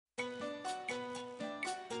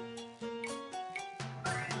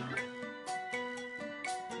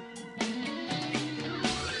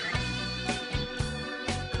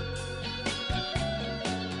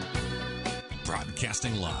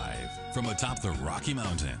Broadcasting live from atop the Rocky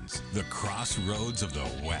Mountains, the crossroads of the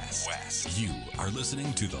West. You are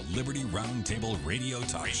listening to the Liberty Roundtable Radio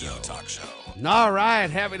Talk Show. All right,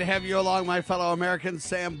 happy to have you along, my fellow Americans.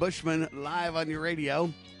 Sam Bushman, live on your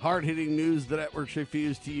radio. Hard-hitting news the networks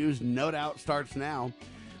refuse to use, no doubt, starts now.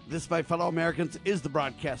 This, my fellow Americans, is the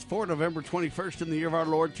broadcast for November 21st in the year of our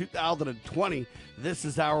Lord, 2020. This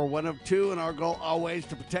is our one of two, and our goal always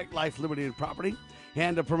to protect life, liberty, and property,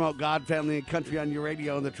 and to promote God, family, and country on your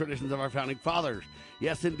radio and the traditions of our founding fathers.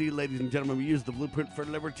 Yes, indeed, ladies and gentlemen, we use the blueprint for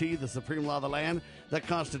liberty, the supreme law of the land. The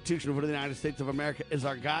Constitution of the United States of America is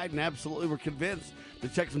our guide, and absolutely we're convinced the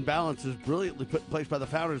checks and balances brilliantly put in place by the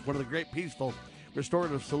founders, one of the great peaceful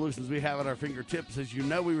restorative solutions we have at our fingertips. As you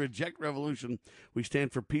know, we reject revolution. We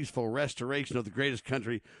stand for peaceful restoration of the greatest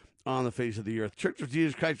country on the face of the earth. Church of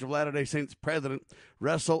Jesus Christ of Latter-day Saints President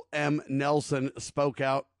Russell M. Nelson spoke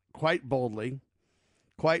out quite boldly,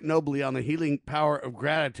 quite nobly on the healing power of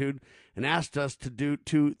gratitude and asked us to do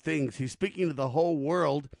two things. He's speaking to the whole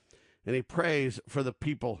world, and he prays for the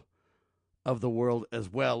people of the world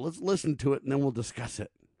as well. Let's listen to it, and then we'll discuss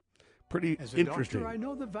it. Pretty As a interesting. doctor, I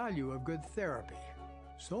know the value of good therapy.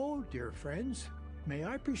 So, dear friends, may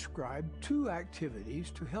I prescribe two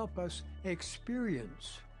activities to help us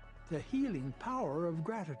experience the healing power of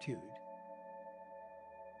gratitude.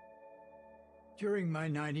 During my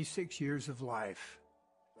 96 years of life,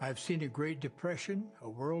 I've seen a Great Depression, a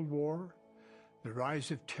world war, the rise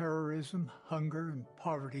of terrorism, hunger, and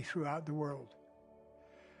poverty throughout the world.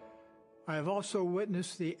 I have also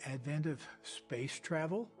witnessed the advent of space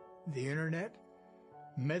travel, the internet,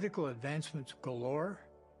 medical advancements galore,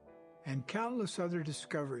 and countless other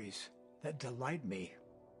discoveries that delight me.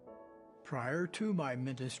 Prior to my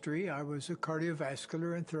ministry, I was a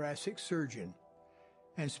cardiovascular and thoracic surgeon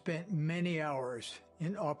and spent many hours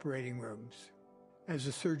in operating rooms. As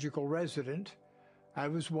a surgical resident, I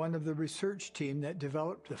was one of the research team that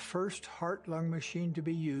developed the first heart-lung machine to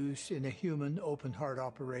be used in a human open-heart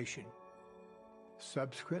operation.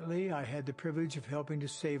 Subsequently, I had the privilege of helping to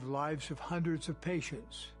save lives of hundreds of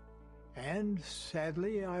patients. And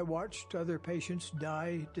sadly, I watched other patients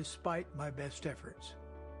die despite my best efforts.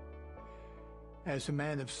 As a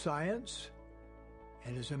man of science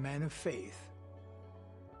and as a man of faith,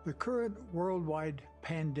 the current worldwide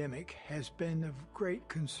pandemic has been of great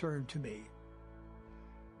concern to me.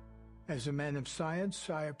 As a man of science,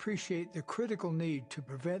 I appreciate the critical need to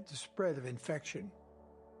prevent the spread of infection.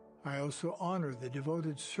 I also honor the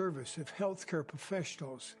devoted service of healthcare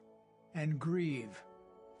professionals and grieve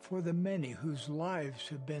for the many whose lives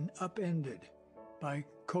have been upended by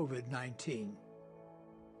COVID-19.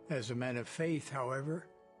 As a man of faith, however,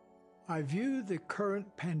 I view the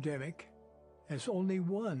current pandemic as only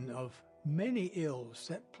one of many ills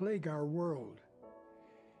that plague our world,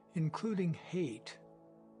 including hate,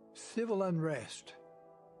 civil unrest,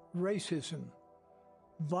 racism,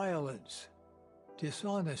 violence,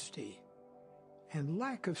 dishonesty, and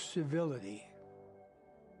lack of civility.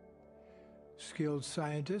 Skilled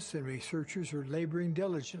scientists and researchers are laboring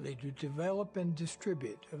diligently to develop and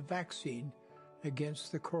distribute a vaccine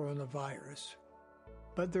against the coronavirus.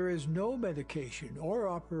 But there is no medication or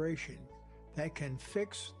operation that can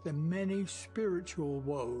fix the many spiritual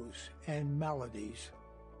woes and maladies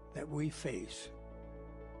that we face.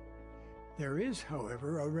 There is,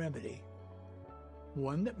 however, a remedy,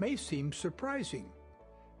 one that may seem surprising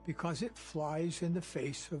because it flies in the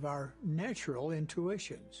face of our natural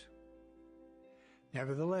intuitions.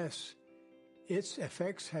 Nevertheless, its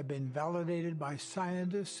effects have been validated by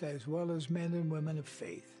scientists as well as men and women of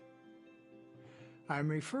faith. I'm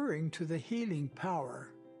referring to the healing power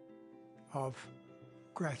of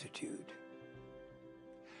gratitude.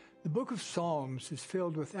 The book of Psalms is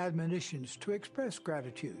filled with admonitions to express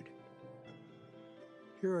gratitude.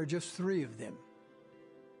 Here are just three of them.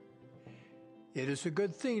 It is a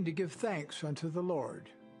good thing to give thanks unto the Lord.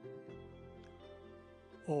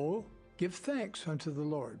 Oh, give thanks unto the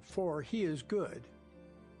Lord, for he is good.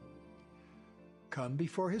 Come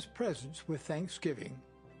before his presence with thanksgiving.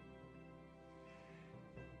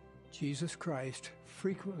 Jesus Christ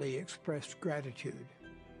frequently expressed gratitude.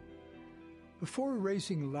 Before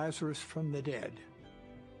raising Lazarus from the dead,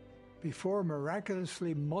 before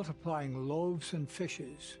miraculously multiplying loaves and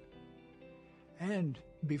fishes, and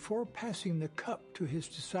before passing the cup to his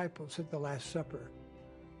disciples at the Last Supper,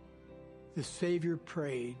 the Savior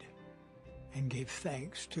prayed and gave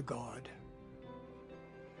thanks to God.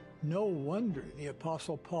 No wonder the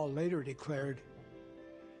Apostle Paul later declared,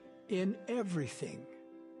 "In everything,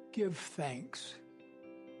 give thanks."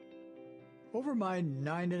 Over my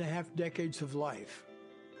 9.5 decades of life,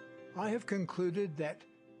 I have concluded that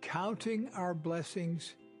Counting our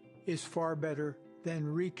blessings is far better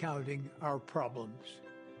than recounting our problems.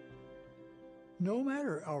 No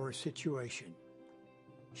matter our situation,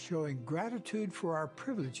 showing gratitude for our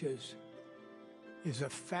privileges is a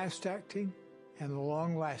fast-acting and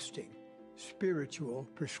long-lasting spiritual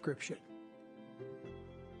prescription.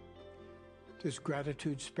 Does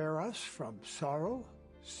gratitude spare us from sorrow,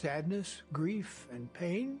 sadness, grief, and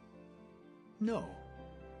pain? No.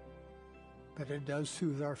 But it does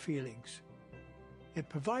soothe our feelings. It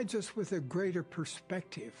provides us with a greater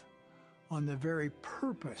perspective on the very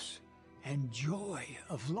purpose and joy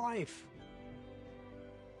of life.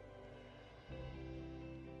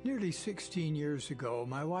 Nearly 16 years ago,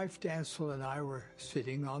 my wife Dancel and I were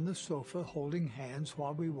sitting on the sofa holding hands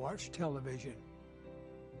while we watched television.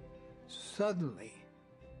 Suddenly,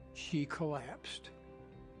 she collapsed.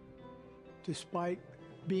 Despite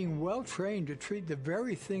being well trained to treat the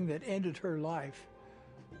very thing that ended her life,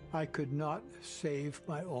 I could not save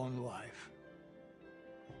my own life.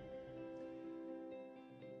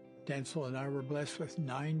 Dancel and I were blessed with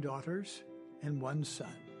 9 daughters and 1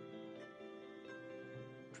 son.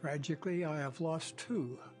 Tragically, I have lost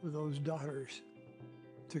 2 of those daughters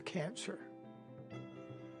to cancer.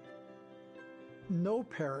 No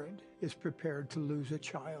parent is prepared to lose a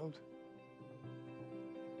child.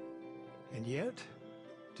 And yet,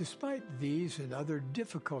 despite these and other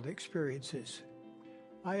difficult experiences,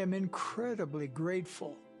 I am incredibly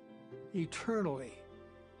grateful, eternally,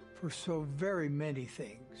 for so very many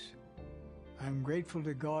things. I'm grateful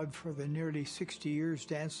to God for the nearly 60 years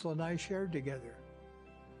Dancel and I shared together,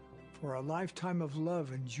 for a lifetime of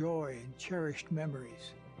love and joy and cherished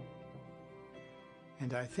memories.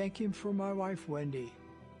 And I thank Him for my wife, Wendy,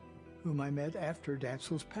 whom I met after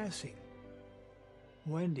Dancel's passing.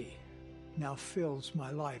 Wendy now fills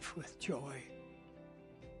my life with joy.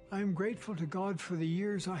 I am grateful to God for the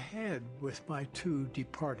years I had with my 2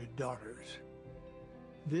 departed daughters.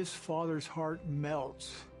 This father's heart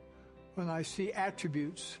melts when I see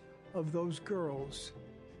attributes of those girls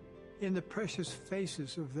in the precious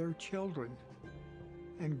faces of their children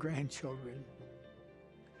and grandchildren.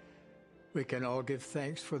 We can all give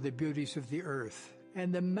thanks for the beauties of the earth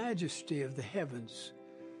and the majesty of the heavens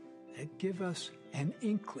that give us an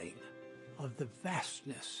inkling of the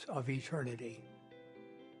vastness of eternity.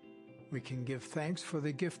 We can give thanks for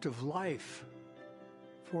the gift of life,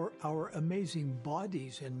 for our amazing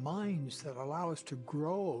bodies and minds that allow us to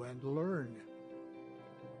grow and learn.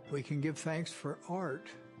 We can give thanks for art,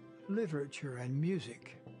 literature, and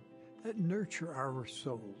music that nurture our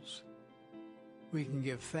souls. We can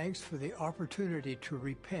give thanks for the opportunity to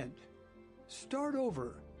repent, start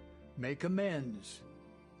over, make amends,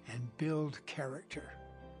 and build character.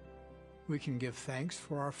 We can give thanks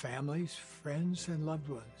for our families, friends, and loved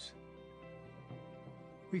ones.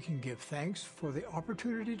 We can give thanks for the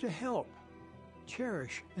opportunity to help,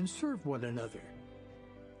 cherish, and serve one another,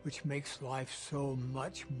 which makes life so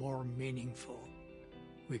much more meaningful.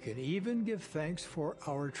 We can even give thanks for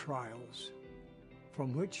our trials,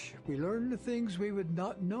 from which we learn the things we would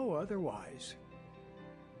not know otherwise.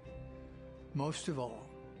 Most of all,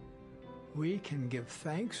 we can give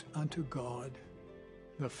thanks unto God,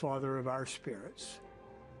 the Father of our spirits,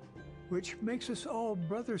 which makes us all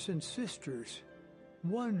brothers and sisters,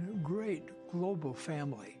 one great global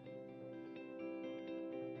family.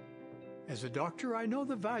 As a doctor, I know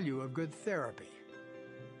the value of good therapy.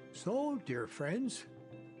 So, dear friends,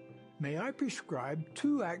 may I prescribe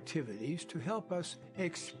 2 activities to help us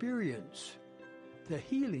experience the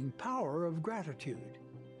healing power of gratitude.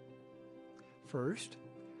 First,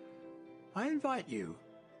 I invite you,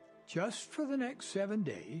 just for the next 7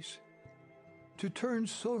 days, to turn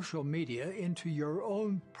social media into your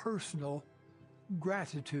own personal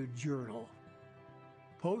gratitude journal.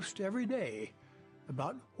 Post every day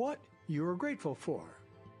about what you are grateful for,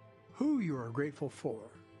 who you are grateful for,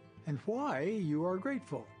 and why you are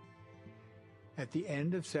grateful. At the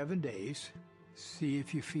end of 7 days, see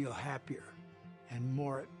if you feel happier and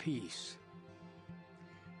more at peace.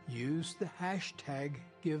 Use the hashtag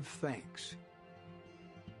 #GiveThanks.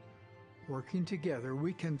 Working together,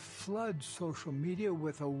 we can flood social media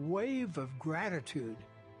with a wave of gratitude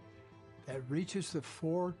that reaches the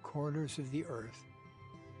 4 corners of the earth.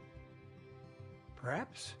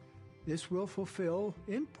 Perhaps this will fulfill,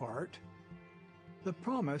 in part, the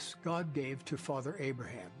promise God gave to Father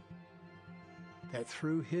Abraham, that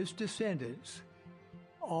through his descendants,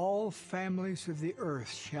 all families of the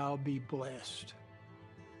earth shall be blessed.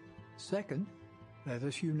 Second, let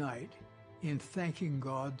us unite in thanking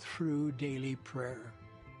God through daily prayer.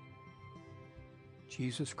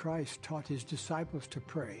 Jesus Christ taught his disciples to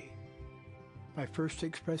pray, by first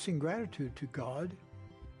expressing gratitude to God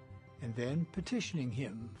and then petitioning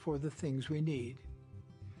Him for the things we need.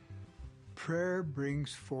 Prayer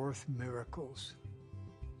brings forth miracles.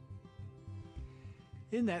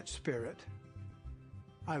 In that spirit,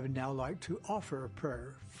 I would now like to offer a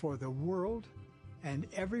prayer for the world and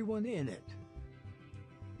everyone in it.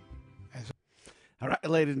 All right,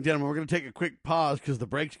 ladies and gentlemen, we're going to take a quick pause because the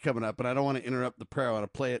break's coming up, and I don't want to interrupt the prayer. I want to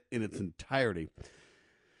play it in its entirety.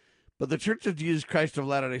 But the Church of Jesus Christ of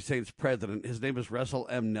Latter-day Saints president, his name is Russell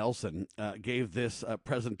M. Nelson, gave this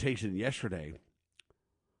presentation yesterday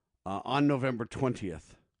on November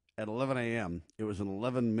 20th at 11 a.m. It was an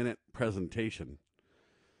 11-minute presentation.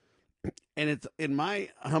 And it's, in my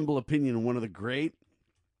humble opinion, one of the great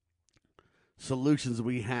solutions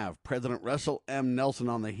we have. President Russell M. Nelson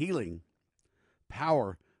on the healing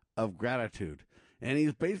power of gratitude. And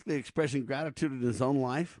he's basically expressing gratitude in his own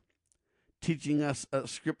life, teaching us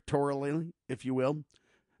scripturally, if you will,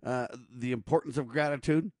 the importance of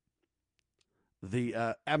gratitude,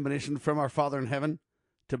 the admonition from our Father in heaven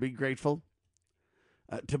to be grateful,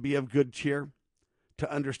 to be of good cheer,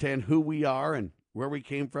 to understand who we are and where we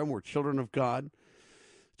came from. We're children of God.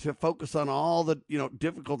 To focus on all the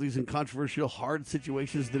difficulties and controversial, hard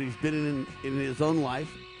situations that he's been in his own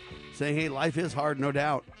life, saying, hey, life is hard, no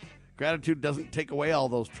doubt. Gratitude doesn't take away all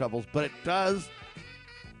those troubles, but it does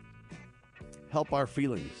help our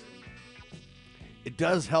feelings. It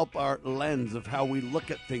does help our lens of how we look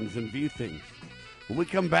at things and view things. When we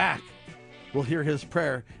come back, we'll hear his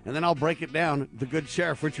prayer, and then I'll break it down, the good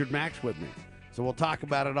Sheriff Richard Max with me. So we'll talk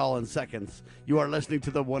about it all in seconds. You are listening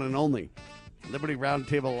to the one and only Liberty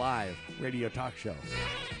Roundtable Live radio talk show.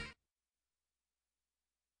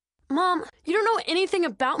 Mom, you don't know anything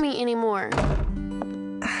about me anymore.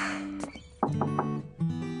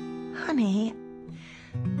 Honey,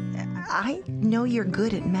 I know you're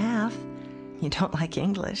good at math. You don't like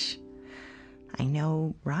English. I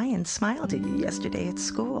know Ryan smiled at you yesterday at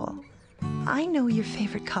school. I know your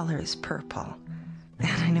favorite color is purple.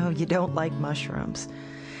 And I know you don't like mushrooms.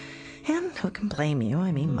 And who can blame you?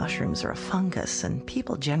 I mean, mushrooms are a fungus, and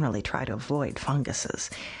people generally try to avoid funguses.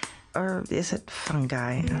 Or is it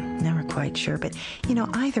fungi? I'm never quite sure. But,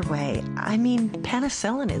 either way, I mean,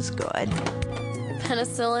 penicillin is good.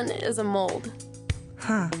 Penicillin is a mold.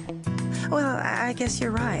 Huh. Well, I guess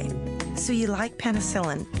you're right. So you like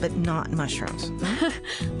penicillin, but not mushrooms.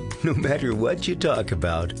 No matter what you talk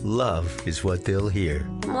about, love is what they'll hear.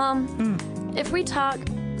 Mom, if we talk,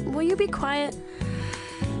 will you be quiet?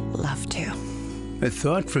 Love to. A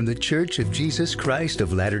thought from the Church of Jesus Christ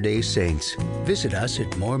of Latter-day Saints. Visit us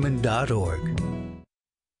at Mormon.org.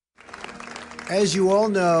 As you all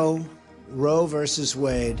know, Roe versus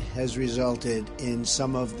Wade has resulted in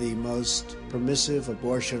some of the most permissive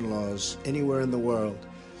abortion laws anywhere in the world.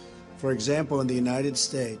 For example, in the United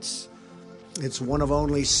States, it's one of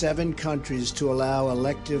only 7 countries to allow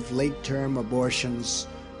elective late-term abortions,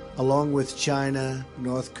 along with China,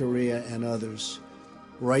 North Korea, and others.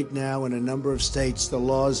 Right now, in a number of states, the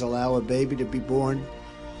laws allow a baby to be born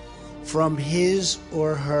from his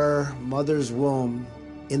or her mother's womb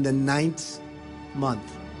in the 9th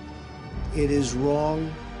month. It is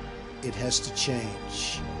wrong. It has to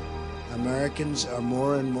change. Americans are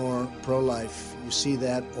more and more pro-life. You see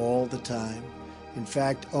that all the time. In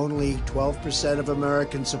fact, only 12% of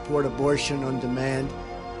Americans support abortion on demand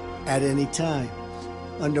at any time.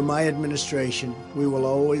 Under my administration, we will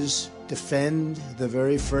always defend the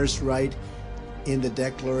very first right in the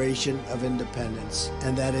Declaration of Independence,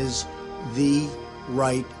 and that is the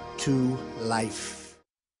right to life.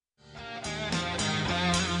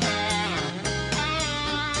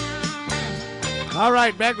 All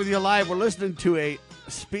right, back with you live. We're listening to a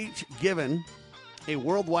speech given, a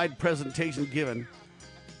worldwide presentation given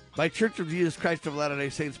by Church of Jesus Christ of Latter-day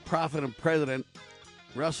Saints prophet and president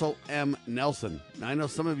Russell M. Nelson. Now, I know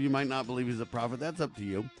some of you might not believe he's a prophet. That's up to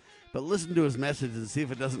you. But listen to his message and see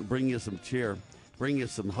if it doesn't bring you some cheer, bring you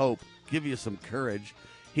some hope, give you some courage.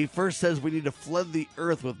 He first says we need to flood the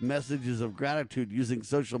earth with messages of gratitude using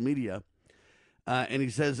social media. And he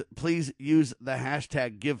says, please use the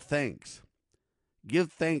hashtag #GiveThanks. Give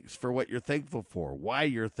thanks for what you're thankful for, why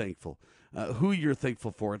you're thankful, who you're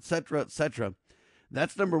thankful for, etc., etc.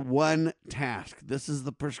 That's number one task. This is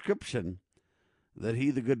the prescription that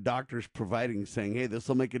he, the good doctor, is providing, saying, hey, this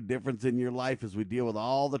will make a difference in your life as we deal with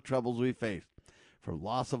all the troubles we face, from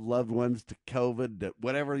loss of loved ones to COVID, to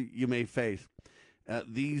whatever you may face.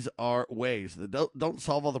 These are ways that don't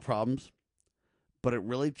solve all the problems, but it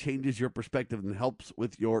really changes your perspective and helps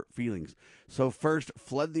with your feelings. So first,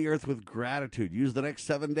 flood the earth with gratitude. Use the next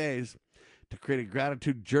 7 days to create a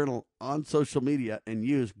gratitude journal on social media and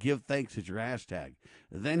use Give Thanks as your hashtag.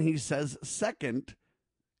 Then he says, second,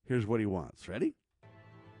 here's what he wants. Ready?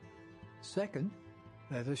 Second,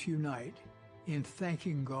 let us unite in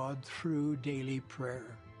thanking God through daily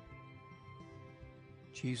prayer.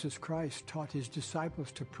 Jesus Christ taught his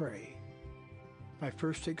disciples to pray by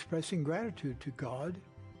first expressing gratitude to God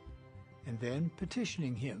and then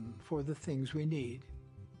petitioning him for the things we need.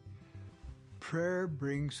 Prayer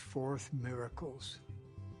brings forth miracles.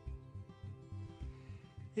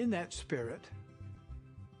 In that spirit,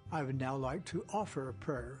 I would now like to offer a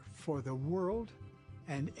prayer for the world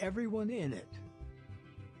and everyone in it.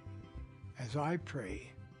 As I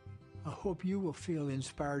pray, I hope you will feel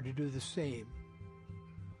inspired to do the same,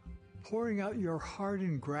 pouring out your heart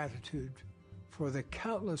in gratitude for the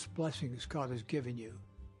countless blessings God has given you,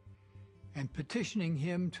 and petitioning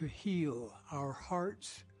him to heal our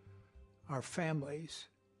hearts, our families,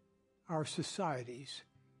 our societies,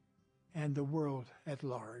 and the world at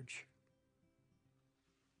large.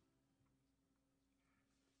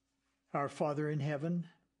 Our Father in heaven,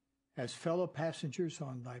 as fellow passengers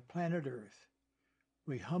on thy planet Earth,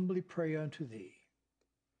 we humbly pray unto thee.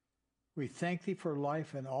 We thank thee for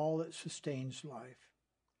life and all that sustains life.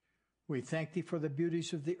 We thank thee for the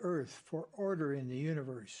beauties of the earth, for order in the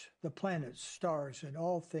universe, the planets, stars, and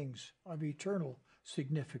all things of eternal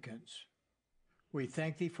significance. We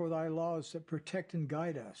thank thee for thy laws that protect and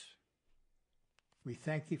guide us. We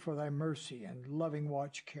thank thee for thy mercy and loving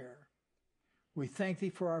watch care. We thank thee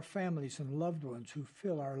for our families and loved ones who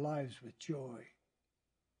fill our lives with joy.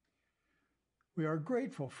 We are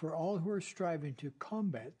grateful for all who are striving to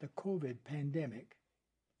combat the COVID pandemic.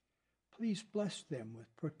 Please bless them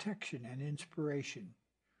with protection and inspiration.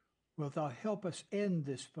 Wilt thou help us end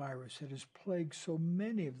this virus that has plagued so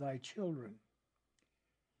many of thy children?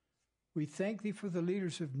 We thank thee for the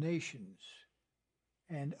leaders of nations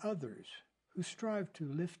and others who strive to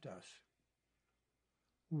lift us.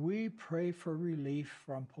 We pray for relief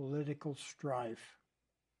from political strife.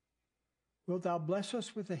 Wilt thou bless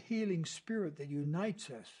us with a healing spirit that unites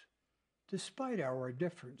us despite our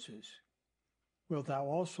differences? Wilt thou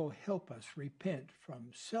also help us repent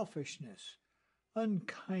from selfishness,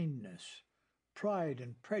 unkindness, pride,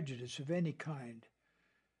 and prejudice of any kind,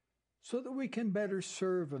 so that we can better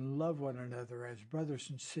serve and love one another as brothers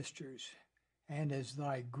and sisters and as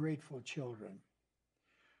thy grateful children.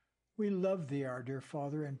 We love thee, our dear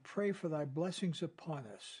Father, and pray for thy blessings upon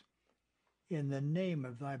us. In the name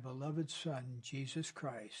of thy beloved Son, Jesus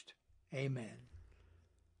Christ. Amen.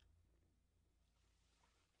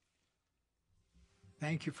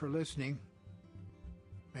 Thank you for listening.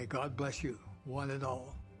 May God bless you, one and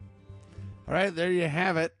all. All right, there you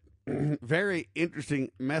have it. Very interesting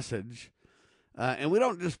message. And we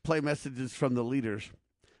don't just play messages from the leaders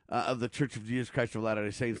of the Church of Jesus Christ of Latter-day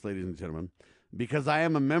Saints, ladies and gentlemen, because I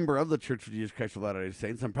am a member of the Church of Jesus Christ of Latter-day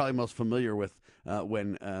Saints. I'm probably most familiar with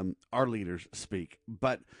when our leaders speak.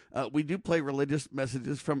 But we do play religious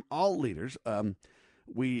messages from all leaders.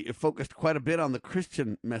 We focused quite a bit on the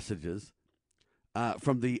Christian messages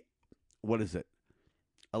from the, 11-11,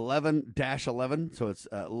 so it's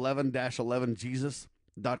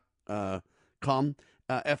 11-11jesus.com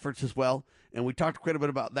efforts as well. And we talked quite a bit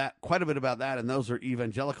about that, and those are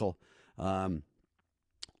evangelical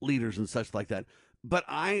leaders and such like that. But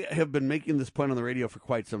I have been making this point on the radio for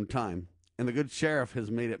quite some time, and the good sheriff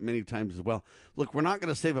has made it many times as well. Look, we're not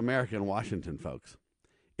going to save America in Washington, folks.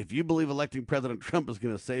 If you believe electing President Trump is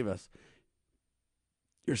going to save us,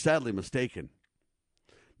 you're sadly mistaken.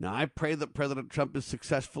 Now, I pray that President Trump is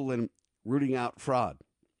successful in rooting out fraud.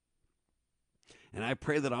 And I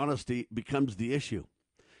pray that honesty becomes the issue.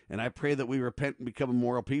 And I pray that we repent and become a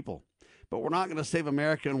moral people. But we're not going to save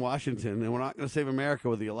America in Washington, and we're not going to save America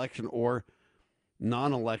with the election or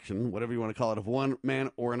non-election, whatever you want to call it, of one man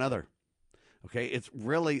or another. Okay, it's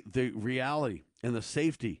really the reality and the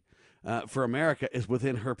safety for America is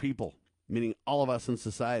within her people, meaning all of us in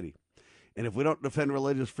society. And if we don't defend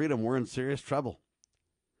religious freedom, we're in serious trouble.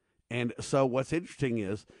 And so what's interesting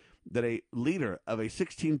is that a leader of a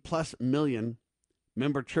 16-plus million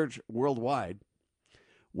member church worldwide,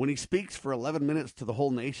 when he speaks for 11 minutes to the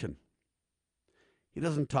whole nation, he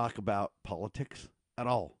doesn't talk about politics at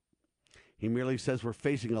all. He merely says we're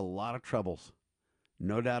facing a lot of troubles.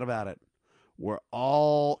 No doubt about it. We're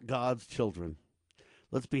all God's children.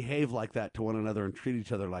 Let's behave like that to one another and treat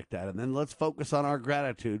each other like that. And then let's focus on our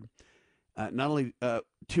gratitude, not only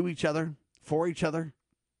to each other, for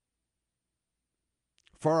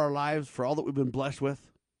our lives, for all that we've been blessed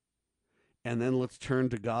with. And then let's turn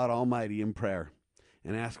to God Almighty in prayer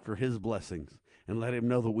and ask for his blessings and let him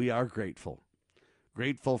know that we are grateful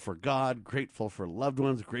grateful for God, grateful for loved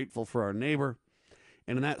ones, grateful for our neighbor.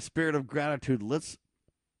 And in that spirit of gratitude, let's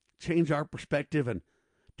change our perspective and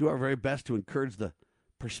do our very best to encourage the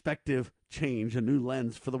perspective change, a new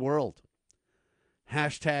lens for the world.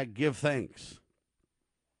 Hashtag give thanks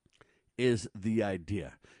is the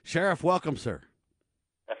idea. Sheriff, welcome, sir.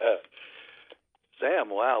 Sam,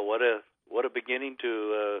 wow, what a beginning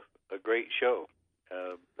to a great show.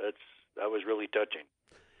 That was really touching.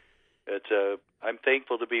 I'm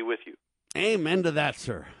thankful to be with you. Amen to that,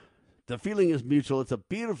 sir. The feeling is mutual. It's a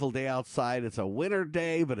beautiful day outside. It's a winter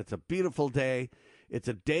day, but it's a beautiful day. It's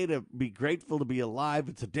a day to be grateful to be alive.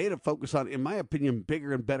 It's a day to focus on, in my opinion,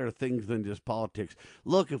 bigger and better things than just politics.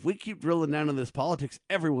 Look, if we keep drilling down on this politics,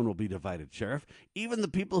 everyone will be divided, Sheriff. Even the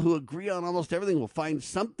people who agree on almost everything will find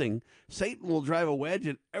something. Satan will drive a wedge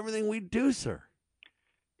in everything we do, sir.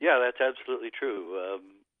 Yeah, that's absolutely true.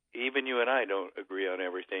 Even you and I don't agree on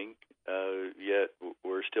everything, yet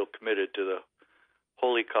we're still committed to the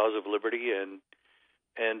holy cause of liberty and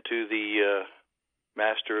to the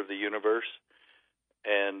master of the universe.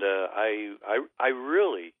 And I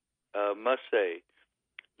really must say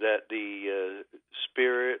that the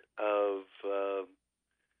spirit of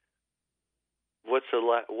what's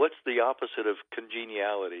the opposite of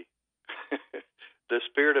congeniality? The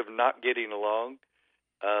spirit of not getting along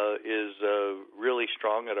is really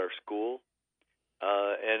strong at our school,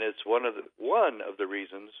 and it's one of the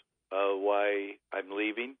reasons why I'm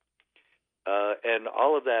leaving. And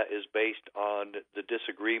all of that is based on the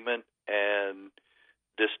disagreement and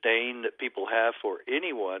disdain that people have for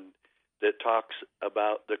anyone that talks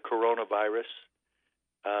about the coronavirus,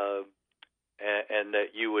 and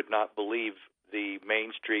that you would not believe the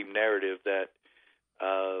mainstream narrative that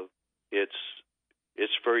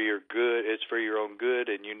it's for your good, it's for your own good,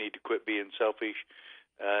 and you need to quit being selfish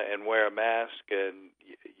and wear a mask, and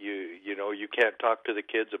you can't talk to the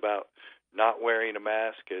kids about not wearing a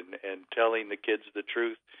mask and telling the kids the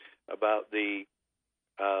truth about the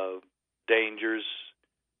dangers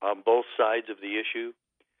on both sides of the issue,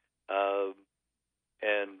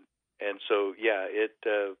 and so yeah, it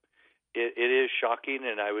is shocking,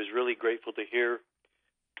 and I was really grateful to hear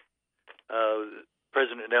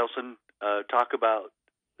President Nelson talk about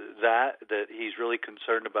that he's really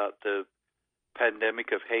concerned about the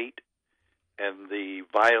pandemic of hate and the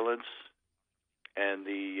violence and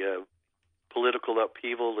the political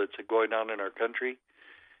upheaval that's going on in our country,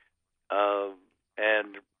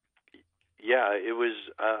 and yeah, it was.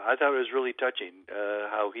 I thought it was really touching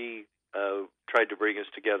how he tried to bring us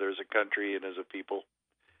together as a country and as a people,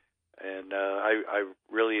 and I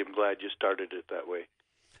really am glad you started it that way.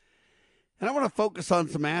 And I want to focus on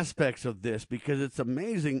some aspects of this because it's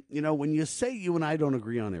amazing. When you say you and I don't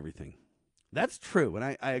agree on everything, that's true, and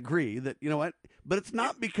I agree that what, but it's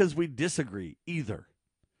not because we disagree either.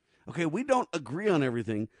 Okay, we don't agree on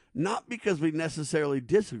everything, not because we necessarily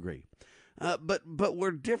disagree. But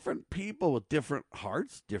we're different people with different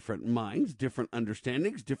hearts, different minds, different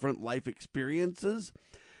understandings, different life experiences,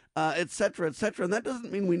 et cetera, et cetera. And that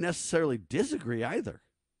doesn't mean we necessarily disagree either.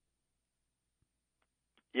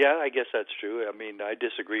 Yeah, I guess that's true. I mean, I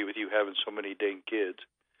disagree with you having so many dang kids.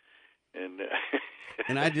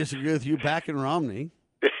 And I disagree with you backing Romney.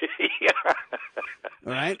 Yeah.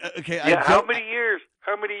 All right. Okay. Yeah. How many years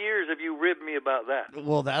have you ribbed me about that?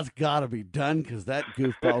 Well, that's got to be done because that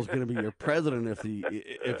goofball's going to be your president if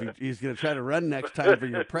he's going to try to run next time for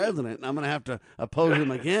your president, and I'm going to have to oppose him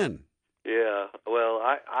again. Yeah. Well,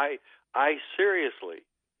 I seriously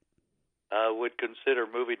would consider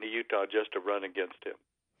moving to Utah just to run against him.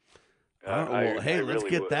 Let's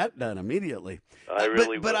get that done immediately. I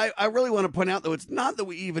really would. But I really want to point out, though, it's not that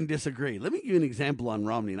we even disagree. Let me give you an example on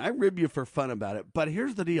Romney, and I rib you for fun about it. But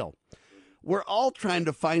here's the deal. We're all trying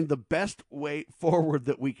to find the best way forward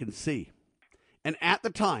that we can see. And at the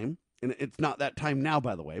time, and it's not that time now,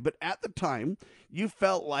 by the way, but at the time, you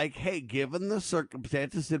felt like, hey, given the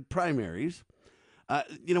circumstances in primaries,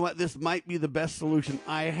 you know what, this might be the best solution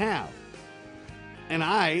I have. And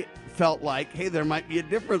I felt like, hey, there might be a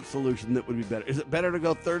different solution that would be better. Is it better to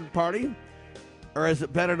go third party? Or is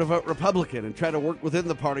it better to vote Republican and try to work within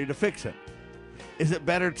the party to fix it? Is it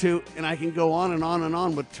better to, and I can go on and on and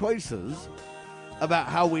on with choices about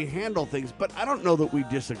how we handle things, but I don't know that we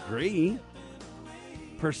disagree,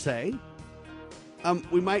 per se.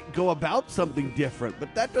 We might go about something different,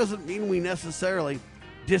 but that doesn't mean we necessarily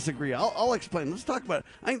disagree. I'll explain. Let's talk about it.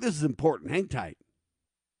 I think this is important. Hang tight.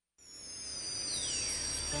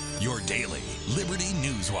 Your daily Liberty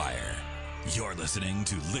News Wire. You're listening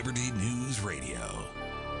to Liberty News Radio.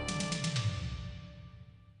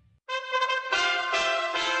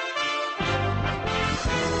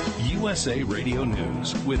 You USA Radio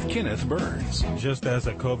News with Kenneth Burns. Just as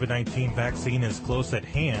a COVID-19 vaccine is close at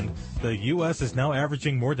hand, the U.S. is now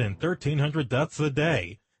averaging more than 1,300 deaths a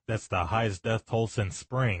day. That's the highest death toll since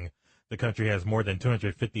spring. The country has more than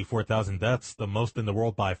 254,000 deaths, the most in the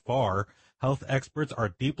world by far. Health experts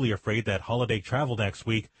are deeply afraid that holiday travel next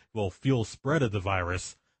week will fuel spread of the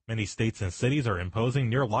virus. Many states and cities are imposing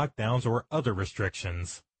near lockdowns or other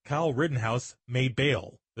restrictions. Kyle Rittenhouse made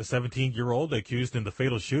bail. The 17-year-old accused in the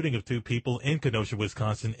fatal shooting of two people in Kenosha,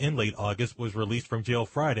 Wisconsin in late August was released from jail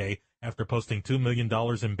Friday after posting $2 million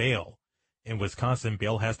in bail. In Wisconsin,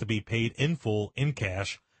 bail has to be paid in full in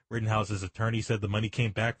cash. Rittenhouse's attorney said the money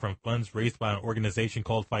came back from funds raised by an organization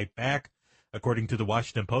called Fight Back. According to the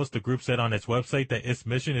Washington Post, the group said on its website that its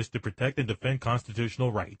mission is to protect and defend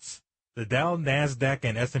constitutional rights. The Dow, NASDAQ,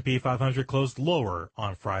 and S&P 500 closed lower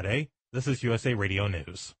on Friday. This is USA Radio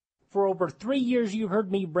News. For over 3 years, you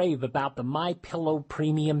heard me rave about the MyPillow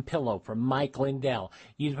Premium Pillow from Mike Lindell.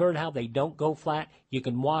 You've heard how they don't go flat. You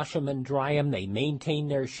can wash them and dry them. They maintain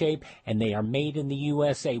their shape, and they are made in the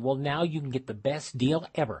USA. Well, now you can get the best deal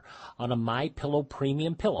ever on a MyPillow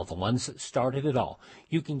Premium Pillow, the ones that started it all.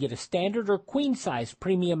 You can get a standard or queen-size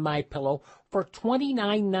premium MyPillow for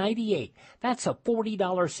 $29.98. That's a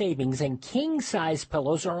 $40 savings, and king-size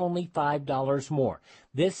pillows are only $5 more.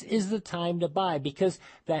 This is the time to buy because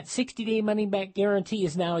that 60-day money-back guarantee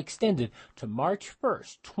is now extended to March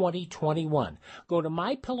 1st, 2021. Go to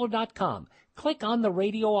MyPillow.com. Click on the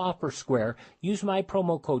radio offer square. Use my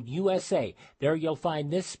promo code USA. There you'll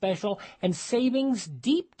find this special and savings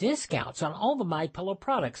deep discounts on all the MyPillow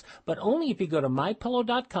products, but only if you go to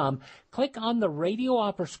MyPillow.com, click on the radio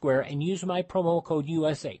offer square and use my promo code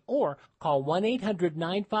USA. Or call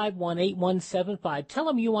 1-800-951-8175. Tell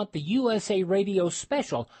them you want the USA Radio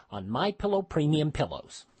special on MyPillow Premium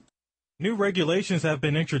Pillows. New regulations have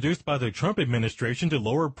been introduced by the Trump administration to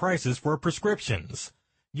lower prices for prescriptions.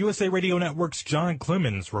 USA Radio Network's John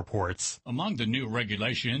Clemens reports. Among the new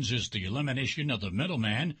regulations is the elimination of the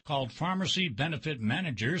middleman called pharmacy benefit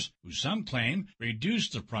managers, who some claim reduce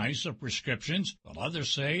the price of prescriptions, while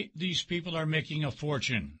others say these people are making a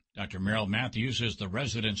fortune. Dr. Merrill Matthews is the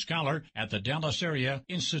resident scholar at the Dallas Area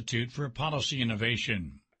Institute for Policy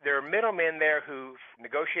Innovation. There are middlemen there who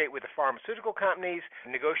negotiate with the pharmaceutical companies,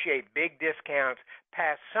 negotiate big discounts,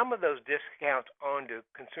 pass some of those discounts on to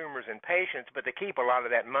consumers and patients, but they keep a lot of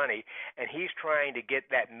that money, and he's trying to get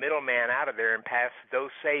that middleman out of there and pass those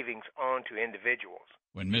savings on to individuals.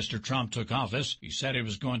 When Mr. Trump took office, he said he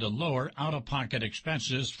was going to lower out-of-pocket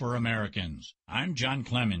expenses for Americans. I'm John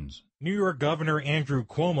Clemens. New York Governor Andrew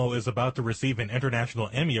Cuomo is about to receive an International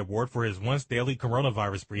Emmy Award for his once-daily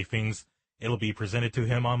coronavirus briefings. It'll be presented to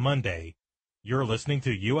him on Monday. You're listening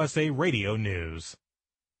to USA Radio News.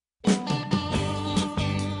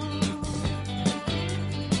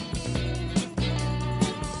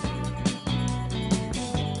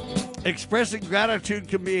 Expressing gratitude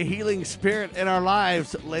can be a healing spirit in our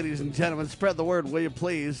lives, ladies and gentlemen. Spread the word, will you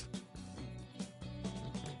please?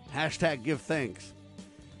 Hashtag give thanks.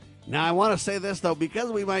 Now, I want to say this, though,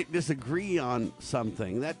 because we might disagree on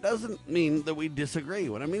something, that doesn't mean that we disagree.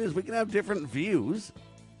 What I mean is we can have different views.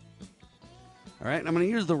 All right, and I'm going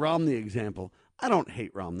to use the Romney example. I don't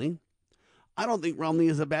hate Romney. I don't think Romney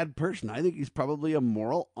is a bad person. I think he's probably a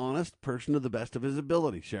moral, honest person to the best of his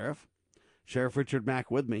ability, Sheriff Richard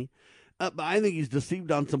Mack with me. But I think he's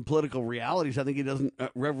deceived on some political realities. I think he doesn't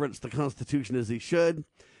reverence the Constitution as he should.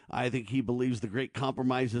 I think he believes the great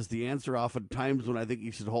compromise is the answer oftentimes when I think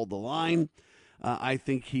he should hold the line. I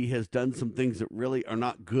think he has done some things that really are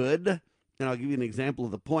not good. And I'll give you an example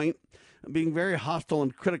of the point. Being very hostile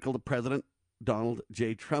and critical to President Donald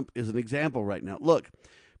J. Trump is an example right now. Look,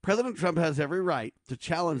 President Trump has every right to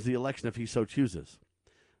challenge the election if he so chooses.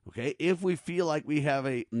 Okay, if we feel like we have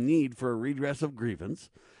a need for a redress of grievance,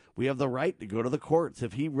 we have the right to go to the courts.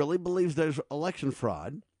 If he really believes there's election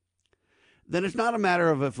fraud, then it's not a matter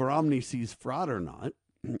of if Romney sees fraud or not,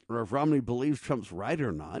 or if Romney believes Trump's right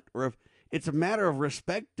or not, or if it's a matter of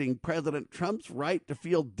respecting President Trump's right to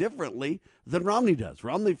feel differently than Romney does.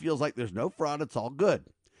 Romney feels like there's no fraud, it's all good.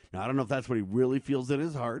 Now, I don't know if that's what he really feels in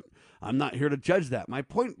his heart. I'm not here to judge that. My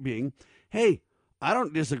point being, hey, I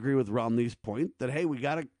don't disagree with Romney's point that, hey, we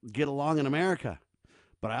got to get along in America.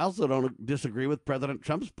 But I also don't disagree with President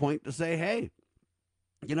Trump's point to say, hey,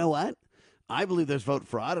 you know what? I believe there's vote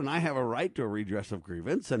fraud, and I have a right to a redress of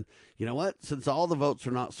grievance. And you know what? Since all the votes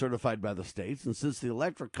are not certified by the states, and since the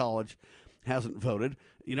Electoral College hasn't voted,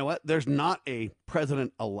 you know what? There's not a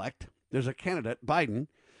president-elect. There's a candidate, Biden,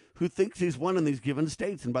 who thinks he's won in these given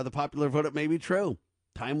states. And by the popular vote, it may be true.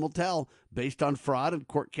 Time will tell based on fraud and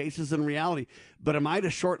court cases and reality. But am I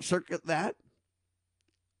to short-circuit that?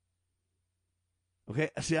 Okay,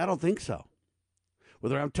 see, I don't think so.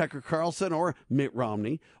 Whether I'm Tucker Carlson or Mitt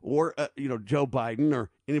Romney or Joe Biden or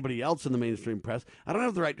anybody else in the mainstream press, I don't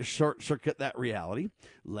have the right to short circuit that reality.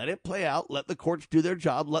 Let it play out. Let the courts do their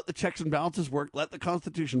job. Let the checks and balances work. Let the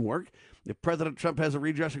Constitution work. If President Trump has a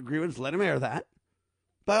redress of grievance, let him air that,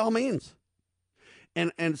 by all means.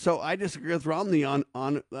 And so I disagree with Romney on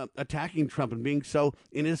attacking Trump and being so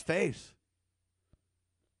in his face.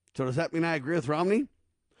 So does that mean I agree with Romney,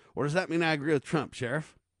 or does that mean I agree with Trump,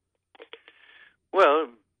 Sheriff? Well,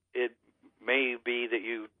 it may be that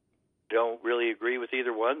you don't really agree with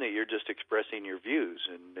either one, that you're just expressing your views.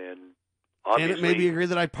 And obviously, and it may be agree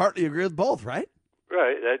that I partly agree with both, right?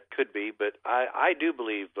 Right, that could be. But I do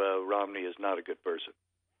believe Romney is not a good person.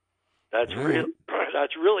 That's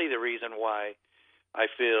really the reason why I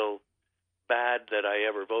feel bad that I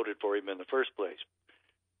ever voted for him in the first place.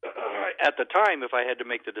 At the time, if I had to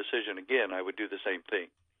make the decision again, I would do the same thing,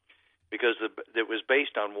 because it was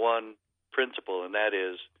based on one principle, and that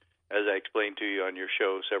is, as I explained to you on your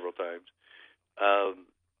show several times,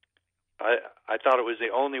 I thought it was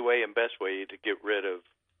the only way and best way to get rid of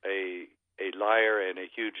a liar and a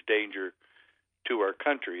huge danger to our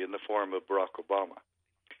country in the form of Barack Obama.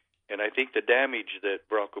 And I think the damage that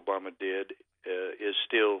Barack Obama did is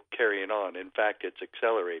still carrying on. In fact, it's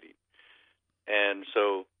accelerating. And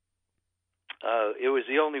so it was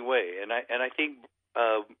the only way. And I think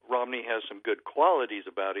Romney has some good qualities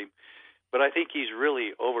about him, but I think he's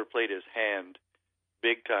really overplayed his hand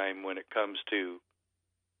big time when it comes to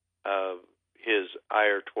his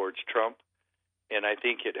ire towards Trump. And I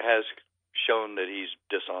think it has shown that he's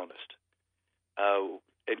dishonest.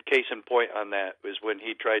 And case in point on that was when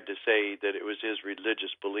he tried to say that it was his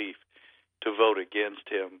religious belief to vote against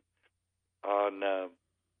him on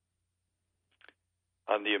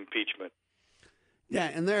the impeachment. Yeah,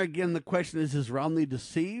 and there again, the question is Romney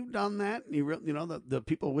deceived on that? And the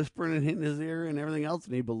people whispering in his ear and everything else,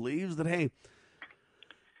 and he believes that, hey,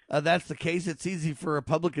 that's the case. It's easy for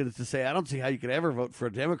Republicans to say, I don't see how you could ever vote for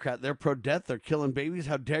a Democrat. They're pro-death. They're killing babies.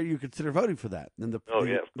 How dare you consider voting for that? And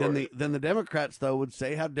then the Democrats, though, would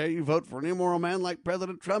say, how dare you vote for an immoral man like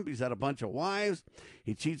President Trump? He's had a bunch of wives.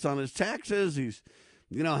 He cheats on his taxes. He's,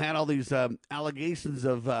 had all these allegations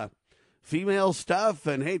of female stuff.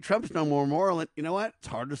 And, hey, Trump's no more moral. And you know what? It's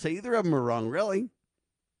hard to say either of them are wrong, really,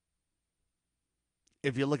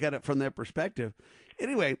 if you look at it from their perspective.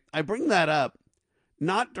 Anyway, I bring that up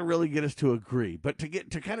not to really get us to agree, but to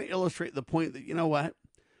kind of illustrate the point that, you know what,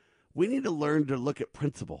 we need to learn to look at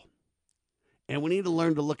principle, and we need to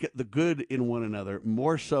learn to look at the good in one another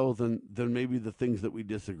more so than maybe the things that we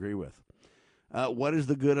disagree with. What is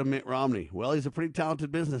the good of Mitt Romney? Well, he's a pretty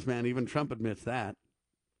talented businessman. Even Trump admits that.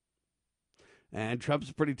 And Trump's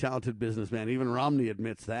a pretty talented businessman. Even Romney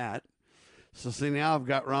admits that. So see, now I've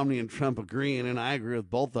got Romney and Trump agreeing, and I agree with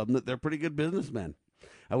both of them that they're pretty good businessmen.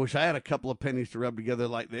 I wish I had a couple of pennies to rub together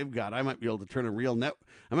like they've got. I might be able to turn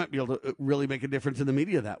I might be able to really make a difference in the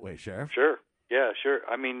media that way, Sheriff. Sure. Yeah, sure.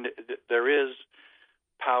 I mean, there is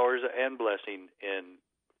powers and blessing in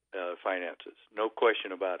finances. No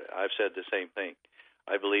question about it. I've said the same thing.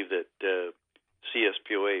 I believe that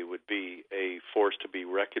CSPOA would be a force to be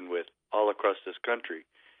reckoned with all across this country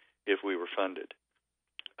if we were funded.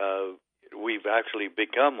 We've actually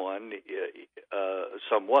become one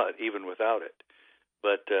somewhat, even without it.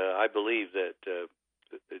 But I believe that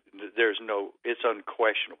it's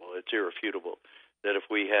unquestionable, it's irrefutable, that if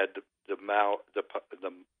we had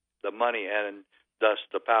the money and thus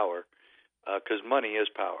the power, because money is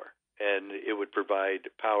power, and it would provide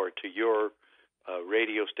power to your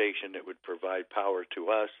radio station, it would provide power to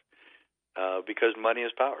us, because money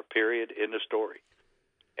is power, period, end of story.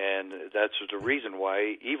 And that's the reason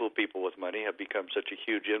why evil people with money have become such a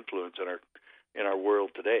huge influence in our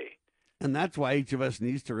world today. And that's why each of us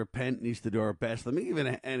needs to repent, needs to do our best. Let me give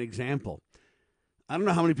an example. I don't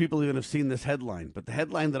know how many people even have seen this headline, but the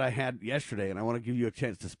headline that I had yesterday, and I want to give you a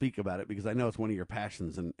chance to speak about it because I know it's one of your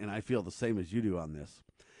passions, and I feel the same as you do on this.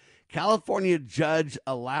 California judge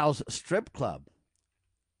allows strip club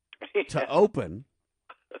to open,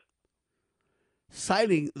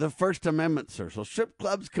 citing the First Amendment, sir. So strip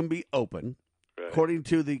clubs can be open, right, according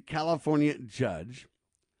to the California judge.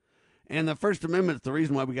 And the First Amendment is the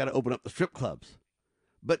reason why we got to open up the strip clubs.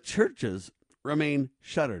 But churches remain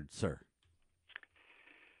shuttered, sir.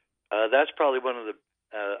 That's probably one of the,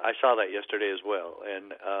 I saw that yesterday as well,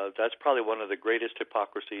 and that's probably one of the greatest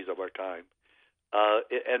hypocrisies of our time.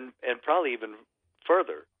 And probably even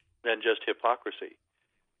further than just hypocrisy,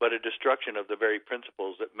 but a destruction of the very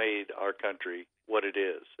principles that made our country what it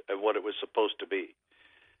is and what it was supposed to be.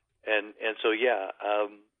 And so, yeah,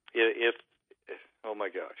 if oh my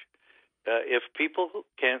gosh. if people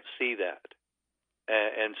can't see that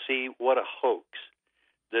and see what a hoax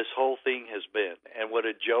this whole thing has been and what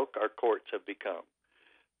a joke our courts have become,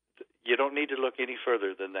 you don't need to look any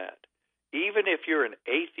further than that. Even if you're an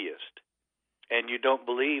atheist and you don't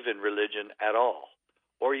believe in religion at all,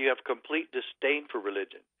 or you have complete disdain for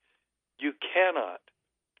religion, you cannot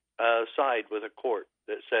side with a court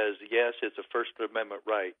that says, yes, it's a First Amendment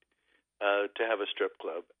right to have a strip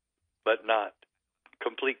club, but not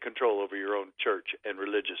complete control over your own church and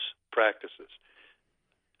religious practices.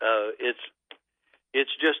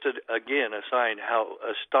 It's just, again, a sign how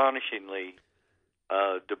astonishingly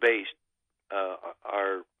debased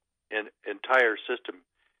our entire system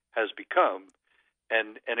has become.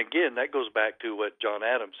 And again, that goes back to what John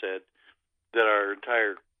Adams said, that our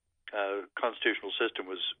entire constitutional system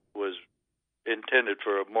was intended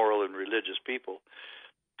for a moral and religious people.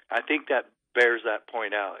 I think that bears that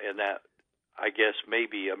point out, and that, I guess,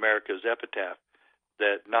 maybe America's epitaph,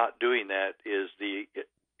 that not doing that is the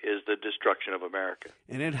destruction of America.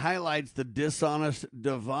 And it highlights the dishonest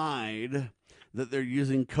divide that they're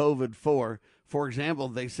using COVID for. For example,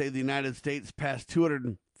 they say the United States passed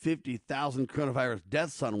 250,000 coronavirus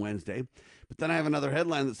deaths on Wednesday. But then I have another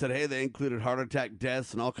headline that said, hey, they included heart attack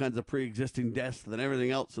deaths and all kinds of pre-existing deaths and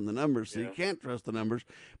everything else in the numbers, so you can't trust the numbers.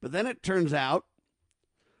 But then it turns out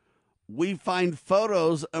we find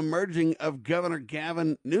photos emerging of Governor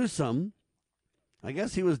Gavin Newsom. I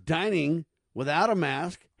guess he was dining without a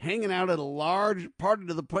mask, hanging out at a large party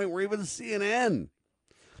to the point where even CNN,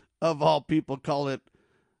 of all people, call it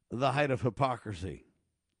the height of hypocrisy.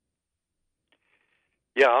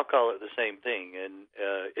 Yeah, I'll call it the same thing, and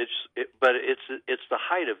but it's the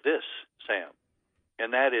height of this, Sam,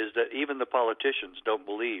 and that is that even the politicians don't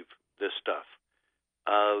believe this stuff.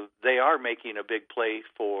 They are making a big play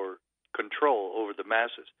for control over the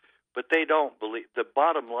masses, but they don't believe. The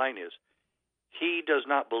bottom line is, he does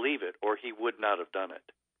not believe it, or he would not have done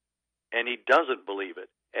it, and he doesn't believe it,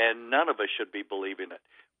 and none of us should be believing it.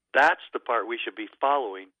 That's the part we should be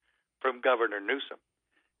following from Governor Newsom.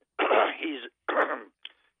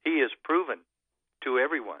 He has proven to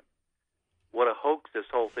everyone what a hoax this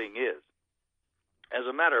whole thing is. As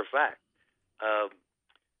a matter of fact,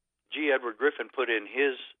 G. Edward Griffin put in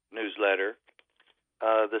his newsletter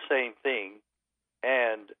the same thing,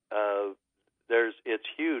 and it's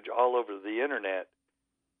huge all over the internet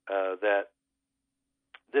that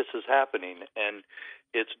this is happening, and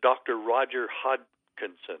it's Dr. Roger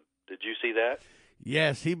Hodgkinson. Did you see that?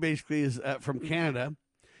 Yes, he basically is from Canada,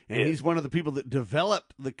 and he's one of the people that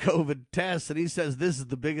developed the COVID tests, and he says this is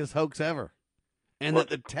the biggest hoax ever, and that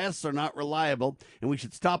the tests are not reliable, and we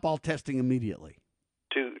should stop all testing immediately.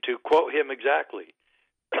 To quote him exactly,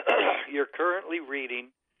 you're currently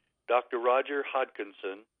reading Dr. Roger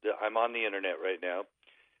Hodgkinson. I'm on the internet right now.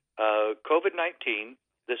 COVID-19,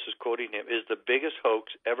 this is quoting him, is the biggest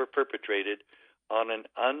hoax ever perpetrated on an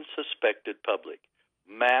unsuspected public.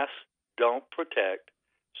 Masks don't protect.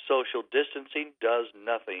 Social distancing does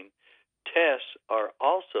nothing. Tests are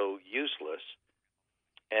also useless.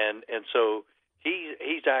 And so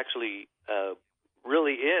he's actually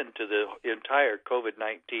really into the entire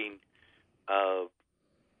COVID-19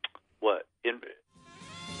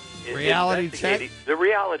 reality check? The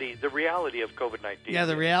reality of COVID-19. Yeah,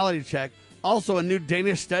 the reality check. Also, a new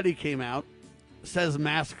Danish study came out, says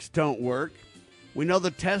masks don't work. We know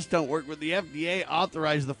the tests don't work, but the FDA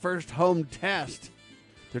authorized the first home test.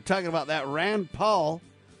 They're talking about that.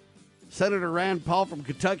 Senator Rand Paul from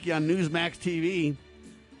Kentucky on Newsmax TV.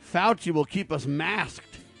 Fauci will keep us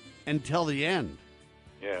masked until the end.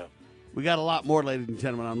 Yeah. We got a lot more, ladies and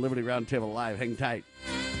gentlemen, on Liberty Roundtable Live. Hang tight.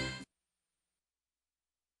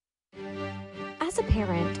 As a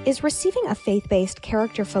parent, is receiving a faith-based,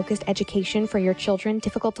 character-focused education for your children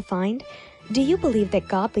difficult to find? Do you believe that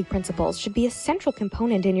godly principles should be a central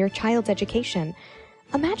component in your child's education?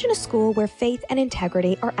 Imagine a school where faith and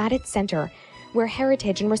integrity are at its center, where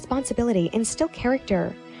heritage and responsibility instill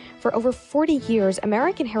character. For over 40 years,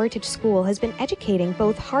 American Heritage School has been educating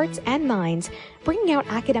both hearts and minds, bringing out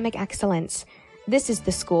academic excellence. This is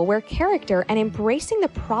the school where character and embracing the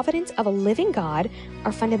providence of a living God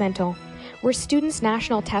are fundamental, where students'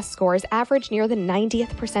 national test scores average near the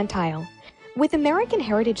 90th percentile. With American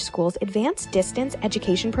Heritage School's Advanced Distance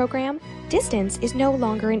Education Program, distance is no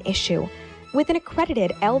longer an issue. With an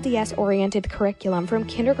accredited LDS-oriented curriculum from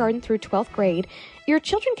kindergarten through 12th grade, your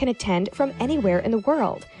children can attend from anywhere in the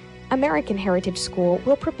world. American Heritage School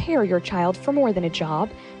will prepare your child for more than a job.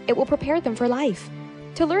 It will prepare them for life.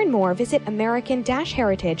 To learn more, visit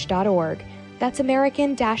american-heritage.org. That's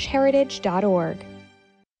american-heritage.org.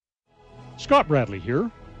 Scott Bradley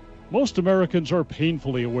here. Most Americans are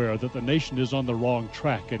painfully aware that the nation is on the wrong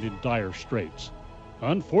track and in dire straits.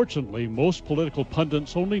 Unfortunately, most political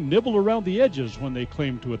pundits only nibble around the edges when they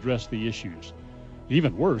claim to address the issues.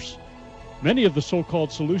 Even worse, many of the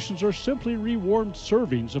so-called solutions are simply rewarmed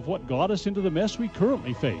servings of what got us into the mess we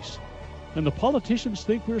currently face. And the politicians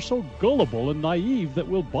think we're so gullible and naive that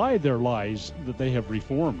we'll buy their lies that they have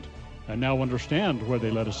reformed and now understand where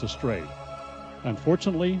they led us astray.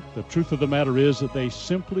 Unfortunately, the truth of the matter is that they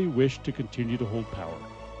simply wish to continue to hold power.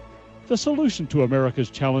 The solution to America's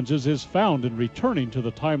challenges is found in returning to the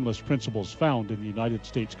timeless principles found in the United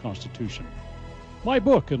States Constitution. My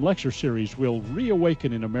book and lecture series will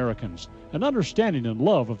reawaken in Americans an understanding and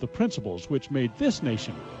love of the principles which made this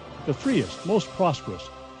nation the freest, most prosperous,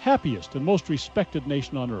 happiest, and most respected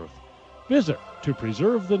nation on earth. Visit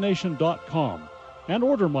topreservethenation.com and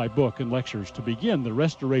order my book and lectures to begin the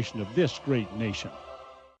restoration of this great nation.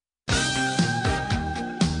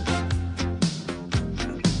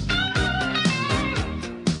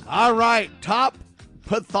 All right, top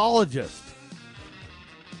pathologist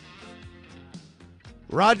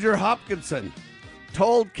Roger Hopkinson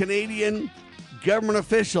told Canadian government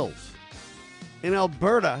officials in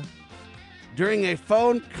Alberta during a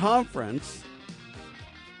phone conference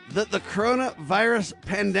that the coronavirus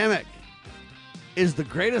pandemic is the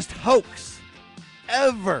greatest hoax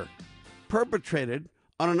ever perpetrated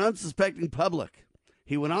on an unsuspecting public.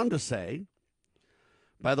 He went on to say,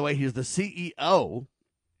 by the way, he's the CEO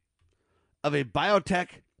of a biotech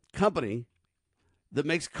company that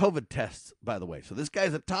makes COVID tests, by the way. So this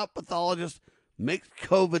guy's a top pathologist, makes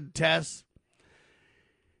COVID tests.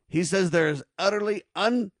 He says there is utterly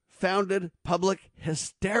unfounded public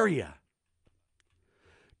hysteria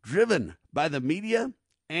driven by the media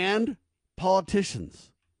and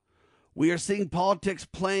politicians. We are seeing politics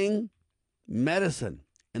playing medicine,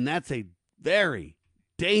 and that's a very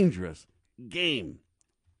dangerous game.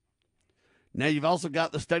 Now, you've also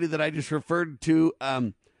got the study that I just referred to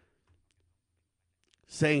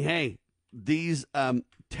saying, hey, these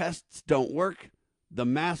tests don't work, the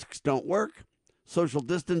masks don't work, social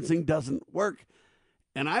distancing doesn't work.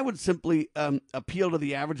 And I would simply appeal to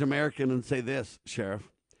the average American and say this, Sheriff.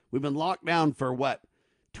 We've been locked down for what,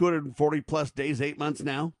 240 plus days, 8 months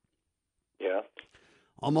now? Yeah.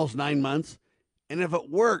 Almost 9 months. And if it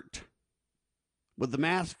worked with the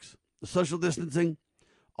masks, the social distancing,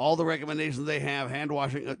 all the recommendations they have, hand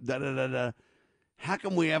washing, how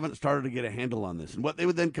come we haven't started to get a handle on this? And what they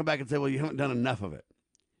would then come back and say, well, you haven't done enough of it.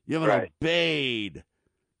 You haven't obeyed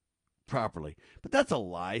properly. But that's a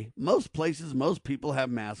lie. Most places, most people have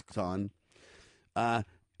masks on.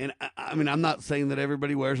 And I mean, I'm not saying that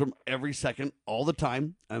everybody wears them every second, all the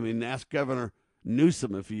time. I mean, ask Governor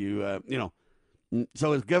Newsom if you,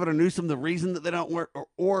 So is Governor Newsom the reason that they don't work,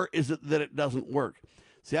 or is it that it doesn't work?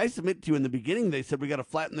 See, I submit to you in the beginning, they said we got to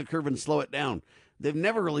flatten the curve and slow it down. They've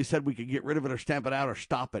never really said we could get rid of it or stamp it out or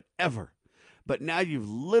stop it, ever. But now you've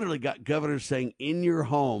literally got governors saying in your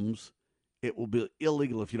homes it will be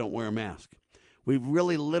illegal if you don't wear a mask. We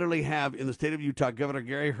really literally have in the state of Utah, Governor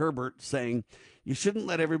Gary Herbert saying you shouldn't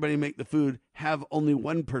let everybody make the food, have only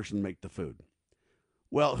one person make the food.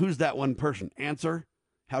 Well, who's that one person? Answer,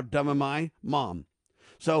 how dumb am I? Mom.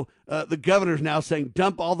 So the governor's now saying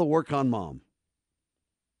dump all the work on mom.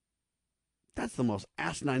 That's the most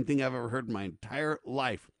asinine thing I've ever heard in my entire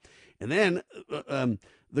life. And then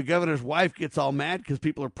the governor's wife gets all mad because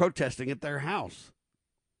people are protesting at their house.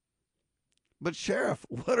 But, Sheriff,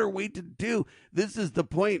 what are we to do? This is the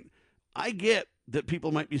point. I get that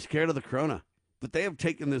people might be scared of the corona, but they have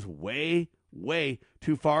taken this way, way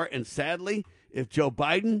too far. And sadly, if Joe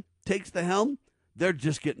Biden takes the helm, they're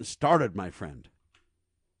just getting started, my friend.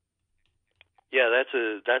 Yeah, that's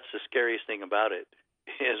the scariest thing about it,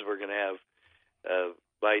 is we're going to have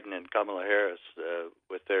Biden and Kamala Harris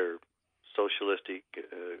with their socialistic,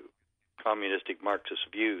 communistic, Marxist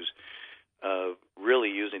views, really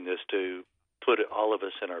using this to put all of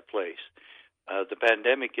us in our place. The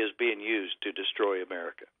pandemic is being used to destroy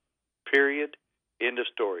America. Period. End of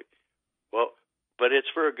story. Well, but it's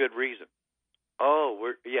for a good reason.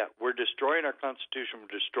 We're destroying our Constitution.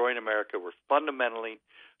 We're destroying America. We're fundamentally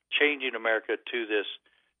changing America to this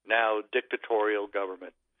now dictatorial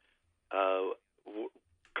government.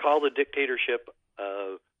 Call the dictatorship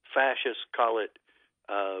fascist, call it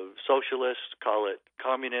socialist, call it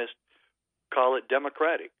communist, call it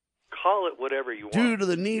democratic. Call it whatever you want. Due to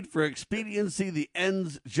the need for expediency, the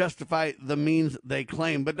ends justify the means they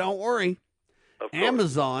claim. But don't worry.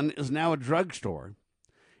 Amazon is now a drugstore.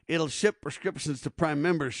 It'll ship prescriptions to Prime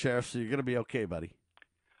members, Sheriff, so you're going to be okay, buddy.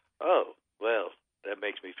 Oh, well, that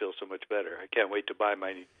makes me feel so much better. I can't wait to buy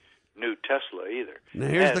my new Tesla either. Now,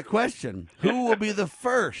 here's the question. Who will be the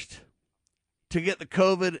first to get the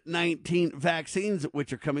COVID-19 vaccines,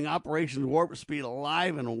 which are coming Operation Warp Speed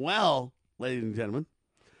alive and well, ladies and gentlemen?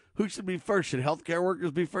 Who should be first? Should healthcare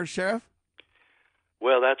workers be first, Sheriff?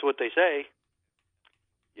 Well, that's what they say.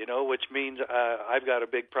 Which means I've got a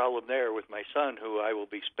big problem there with my son, who I will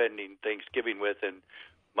be spending Thanksgiving with, and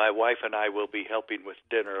my wife and I will be helping with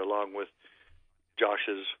dinner along with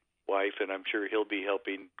Josh's wife, and I'm sure he'll be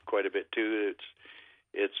helping quite a bit too.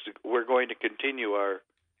 We're going to continue our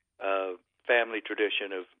family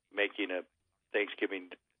tradition of making a Thanksgiving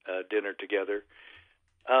dinner together.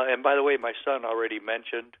 And by the way, my son already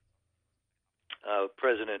mentioned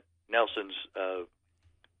President Nelson's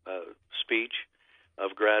speech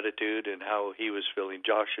of gratitude and how he was feeling.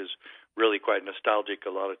 Josh is really quite nostalgic a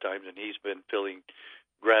lot of times, and he's been feeling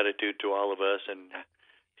gratitude to all of us and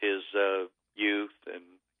his youth and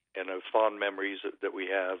fond memories that we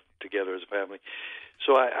have together as a family.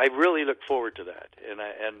 So I really look forward to that. And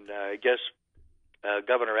I guess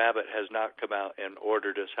Governor Abbott has not come out and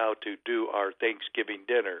ordered us how to do our Thanksgiving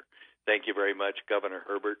dinner. Thank you very much, Governor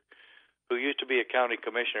Herbert, who used to be a county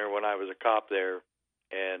commissioner when I was a cop there,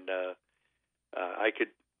 and I could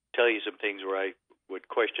tell you some things where I would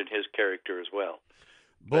question his character as well.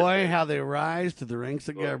 Boy, how they rise to the ranks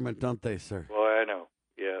of government, don't they, sir? Boy, I know.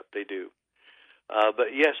 Yeah, they do.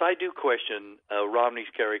 But yes, I do question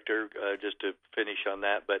Romney's character. Just to finish on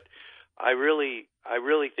that, but I really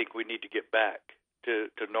think we need to get back to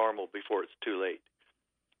normal before it's too late.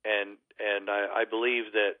 And I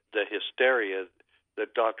believe that the hysteria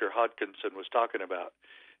that Dr. Hodgkinson was talking about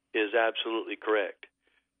is absolutely correct.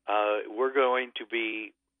 We're going to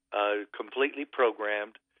be completely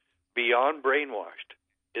programmed, beyond brainwashed.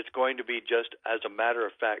 It's going to be just as a matter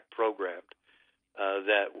of fact programmed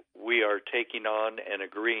that we are taking on and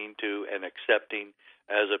agreeing to and accepting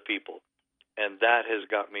as a people. And that has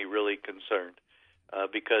got me really concerned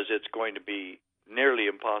because it's going to be nearly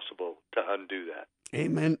impossible to undo that.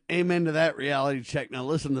 Amen. Amen to that reality check. Now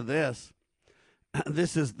listen to this.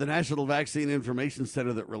 This is the National Vaccine Information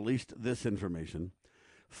Center that released this information.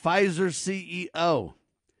 Pfizer CEO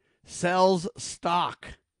sells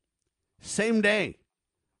stock same day.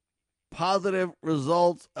 Positive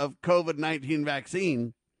results of COVID-19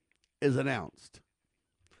 vaccine is announced.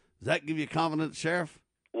 Does that give you confidence, Sheriff?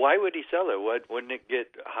 Why would he sell it? Wouldn't it get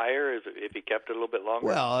higher if he kept it a little bit longer?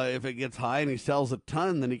 Well, if it gets high and he sells a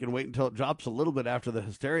ton, then he can wait until it drops a little bit after the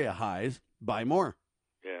hysteria highs, buy more.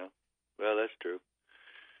 Yeah, well, that's true.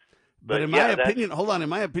 But in my opinion, hold on, in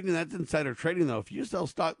my opinion, that's insider trading, though. If you sell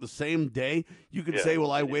stock the same day, you could say,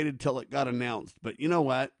 well, I waited till it got announced. But you know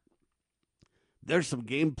what? There's some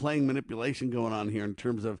game-playing manipulation going on here in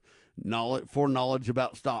terms of foreknowledge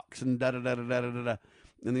about stocks and da-da-da-da-da-da-da.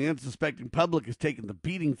 And the unsuspecting public is taking the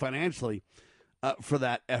beating financially for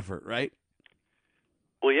that effort, right?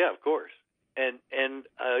 Well, yeah, of course. And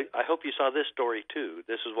I hope you saw this story, too.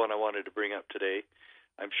 This is one I wanted to bring up today.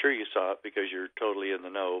 I'm sure you saw it because you're totally in the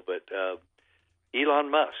know. But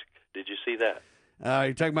Elon Musk, did you see that?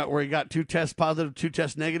 You're talking about where he got 2 tests positive, 2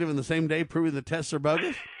 tests negative in the same day, proving the tests are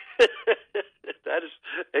bogus? That is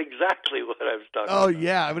exactly what I was talking about. Oh,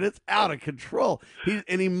 yeah. I mean, it's out of control.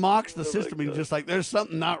 He mocks the system. He's just like, there's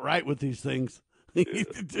something not right with these things.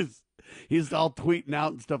 He's all tweeting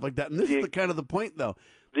out and stuff like that. And this is the point, though.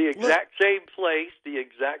 The exact same place, the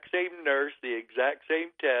exact same nurse, the exact same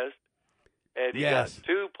test, and he got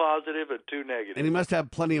 2 positive and 2 negative. And he must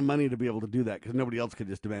have plenty of money to be able to do that because nobody else could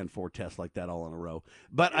just demand 4 tests like that all in a row.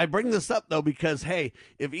 But I bring this up, though, because, hey,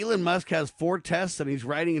 if Elon Musk has 4 tests and he's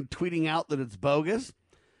writing and tweeting out that it's bogus,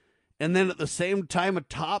 and then at the same time a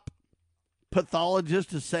top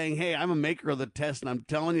pathologist is saying, hey, I'm a maker of the test and I'm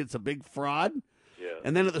telling you it's a big fraud. Yeah.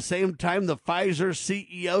 And then at the same time, the Pfizer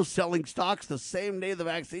CEO selling stocks the same day the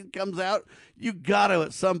vaccine comes out, you got to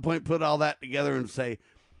at some point put all that together and say,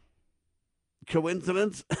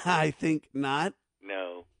 coincidence? I think not.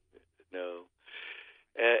 No.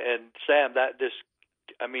 And Sam,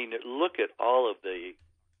 look at all of the,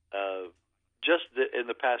 in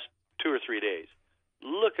the past 2 or 3 days,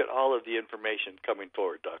 look at all of the information coming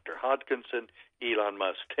forward. Dr. Hodgkinson, Elon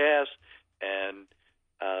Musk tests, and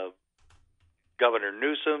Governor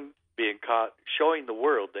Newsom being caught, showing the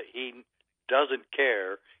world that he doesn't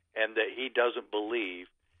care and that he doesn't believe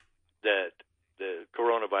that the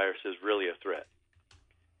coronavirus is really a threat.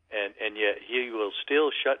 And yet he will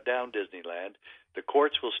still shut down Disneyland. The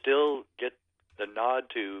courts will still get the nod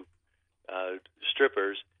to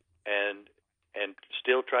strippers and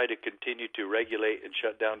still try to continue to regulate and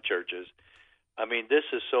shut down churches. I mean, this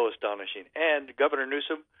is so astonishing. And Governor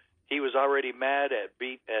Newsom, He was already mad at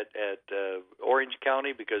Orange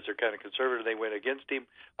County because they're kind of conservative. They went against him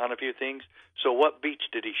on a few things. So what beach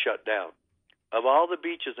did he shut down? Of all the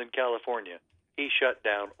beaches in California, he shut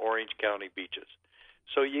down Orange County beaches.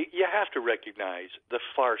 So you have to recognize the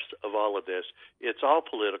farce of all of this. It's all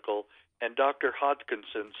political, and Dr.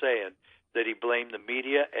 Hodgkinson saying that he blamed the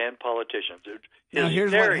media and politicians. Now,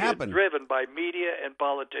 here's what happened. Driven by media and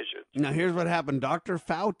politicians. Now, here's what happened. Dr.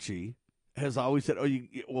 Fauci has always said,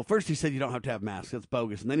 well, first he said you don't have to have masks. That's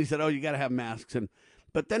bogus. And then he said, you got to have masks.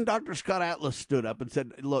 But then Dr. Scott Atlas stood up and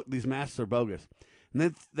said, look, these masks are bogus. And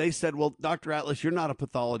then they said, well, Dr. Atlas, you're not a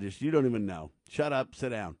pathologist. You don't even know. Shut up, sit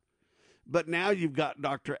down. But now you've got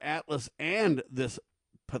Dr. Atlas and this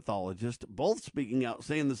pathologist both speaking out,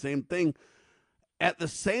 saying the same thing. At the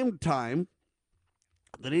same time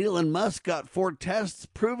that Elon Musk got 4 tests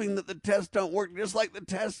proving that the tests don't work, just like the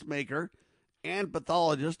test maker and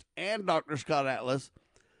pathologist and Dr. Scott Atlas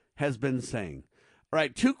has been saying. All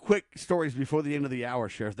right, 2 quick stories before the end of the hour,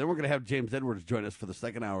 Sheriff. Then we're going to have James Edwards join us for the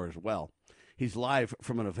second hour as well. He's live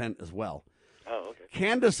from an event as well. Oh, okay.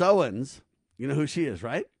 Candace Owens, you know who she is,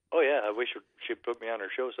 right? Oh, yeah. I wish she'd put me on her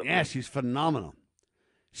show sometime. Yeah, she's phenomenal.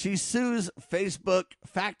 She sues Facebook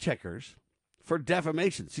fact checkers for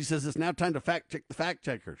defamation. She says it's now time to fact check the fact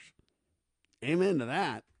checkers. Amen to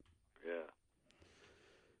that.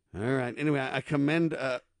 Yeah. All right. Anyway, I commend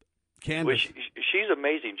Candace. Well, she's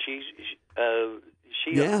amazing. She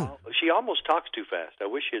almost talks too fast. I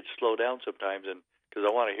wish she'd slow down sometimes, and because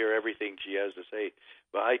I want to hear everything she has to say.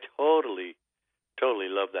 But I totally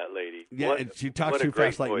love that lady. Yeah, and she talks too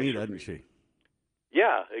fast like me, doesn't she?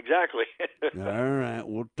 Yeah, exactly. All right,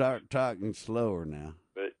 we'll start talking slower now.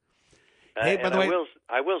 But hey, by the way,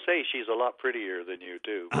 I will say she's a lot prettier than you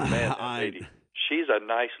too. Man, that lady, she's a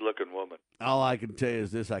nice-looking woman. All I can tell you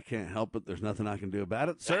is this: I can't help it. There's nothing I can do about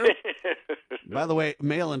it, sir. By the way,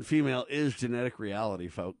 male and female is genetic reality,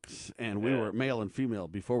 folks, and we were male and female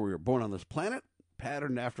before we were born on this planet,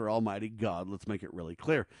 patterned after Almighty God. Let's make it really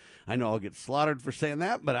clear. I know I'll get slaughtered for saying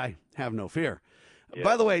that, but I have no fear. Yeah.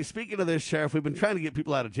 By the way, speaking of this, Sheriff, we've been trying to get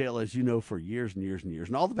people out of jail, as you know, for years and years and years.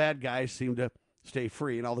 And all the bad guys seem to stay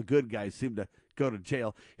free, and all the good guys seem to go to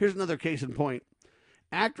jail. Here's another case in point.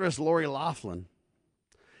 Actress Lori Loughlin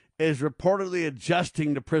is reportedly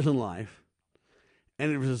adjusting to prison life and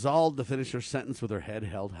is resolved to finish her sentence with her head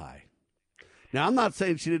held high. Now, I'm not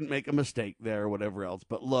saying she didn't make a mistake there or whatever else,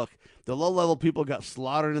 but look, the low-level people got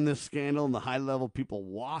slaughtered in this scandal, and the high-level people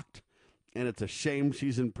walked, and it's a shame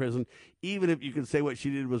she's in prison. Even if you can say what she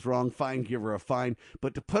did was wrong, fine, give her a fine.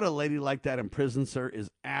 But to put a lady like that in prison, sir, is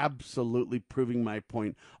absolutely proving my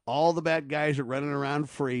point. All the bad guys are running around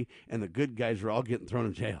free, and the good guys are all getting thrown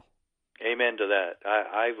in jail. Amen to that.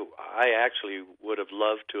 I actually would have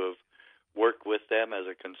loved to have worked with them as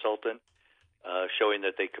a consultant, showing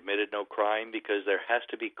that they committed no crime, because there has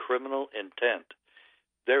to be criminal intent.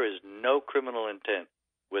 There is no criminal intent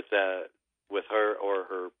with her or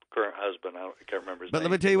her current husband. I can't remember his name. But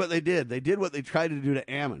let me tell you what they did. They did what they tried to do to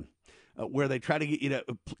Ammon, where they try to get you to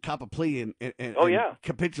cop a plea and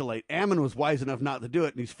capitulate. Ammon was wise enough not to do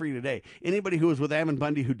it, and he's free today. Anybody who was with Ammon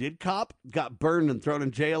Bundy who did cop got burned and thrown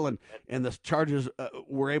in jail, and the charges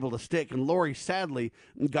were able to stick. And Lori, sadly,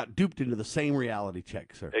 got duped into the same reality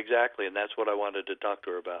check, sir. Exactly, and that's what I wanted to talk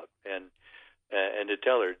to her about. And to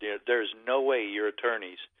tell her, there's no way your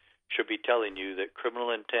attorneys should be telling you that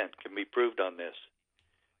criminal intent can be proved on this.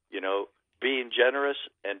 Being generous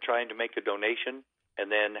and trying to make a donation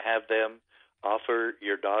and then have them offer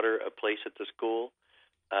your daughter a place at the school,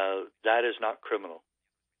 that is not criminal.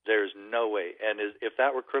 There's no way. And if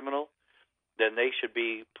that were criminal, then they should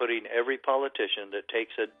be putting every politician that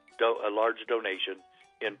takes a large donation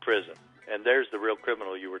in prison. And there's the real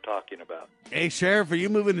criminal you were talking about. Hey, Sheriff, are you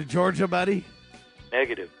moving to Georgia, buddy?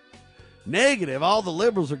 Negative. All the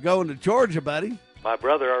liberals are going to Georgia, buddy. My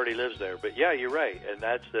brother already lives there, but yeah, you're right, and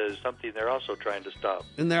that's something they're also trying to stop.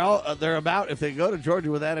 And they're about, if they go to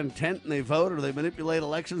Georgia with that intent and they vote or they manipulate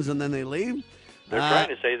elections and then they leave. They're trying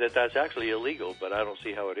to say that that's actually illegal, but I don't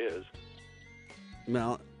see how it is.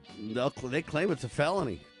 Well, they claim it's a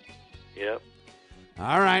felony. Yep.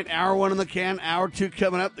 All right, hour 1 in the can, hour 2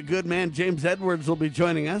 coming up. The good man James Edwards will be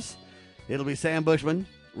joining us. It'll be Sam Bushman,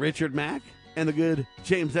 Richard Mack, and the good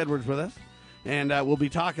James Edwards with us. And we'll be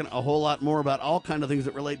talking a whole lot more about all kind of things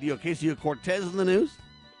that relate to you. Ocasio-Cortez in the news.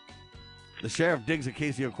 The sheriff digs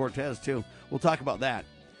Ocasio-Cortez, too. We'll talk about that.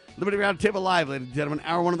 Liberty Roundtable Live, ladies and gentlemen.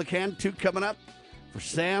 Hour 1 of the can, 2 coming up for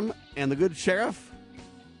Sam and the good sheriff.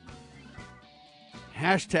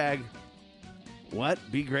 Hashtag, what?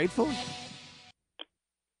 Be grateful?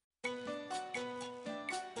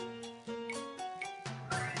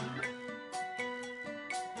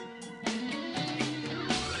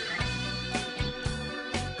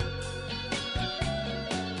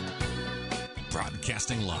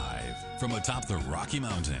 Broadcasting live from atop the Rocky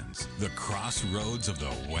Mountains, the crossroads of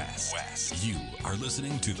the West. You are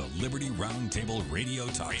listening to the Liberty Roundtable Radio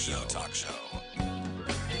Talk Show.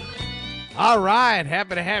 All right,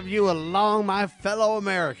 happy to have you along, my fellow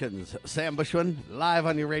Americans. Sam Bushman, live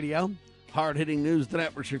on your radio. Hard-hitting news the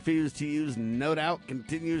networks refuse to use, no doubt,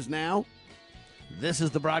 continues now. This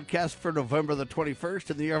is the broadcast for November the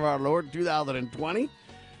 21st in the year of our Lord, 2020.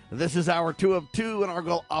 This is hour 2 of 2, and our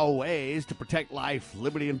goal always to protect life,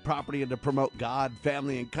 liberty, and property, and to promote God,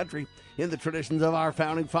 family, and country in the traditions of our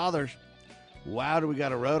founding fathers. Wow, do we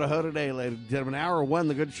got a row to hoe today, ladies and gentlemen. Hour 1,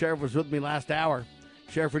 the good sheriff was with me last hour.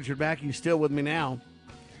 Sheriff Richard Mackey still with me now.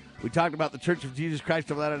 We talked about the Church of Jesus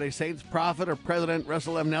Christ of Latter-day Saints prophet or President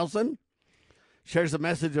Russell M. Nelson. Shares a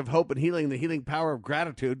message of hope and healing, the healing power of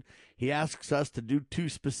gratitude. He asks us to do 2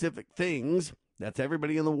 specific things. That's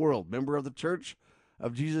everybody in the world, member of the Church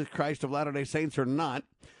of Jesus Christ of Latter-day Saints or not.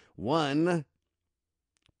 1,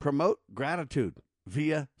 promote gratitude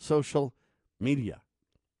via social media.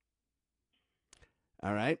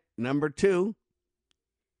 All right. Number 2,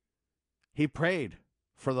 he prayed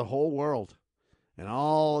for the whole world and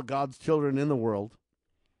all God's children in the world.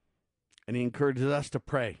 And he encourages us to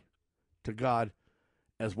pray to God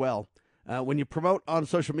as well. When you promote on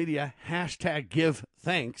social media, hashtag give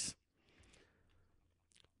thanks.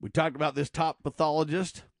 We talked about this top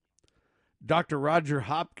pathologist, Dr. Roger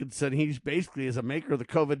Hopkinson. He's basically is a maker of the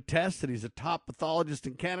COVID test, and he's a top pathologist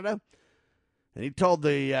in Canada. And he told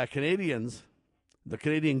the Canadians, the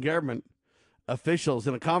Canadian government officials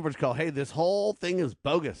in a conference call, hey, this whole thing is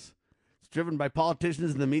bogus. It's driven by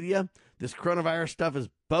politicians and the media. This coronavirus stuff is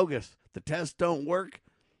bogus. The tests don't work.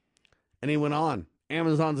 And he went on.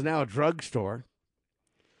 Amazon's now a drugstore.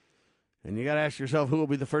 And you got to ask yourself, who will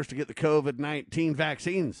be the first to get the COVID-19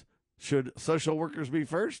 vaccines? Should social workers be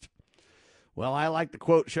first? Well, I like the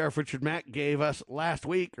quote Sheriff Richard Mack gave us last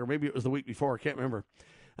week, or maybe it was the week before. I can't remember.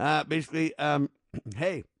 Basically,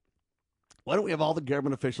 hey, why don't we have all the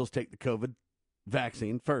government officials take the COVID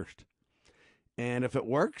vaccine first? And if it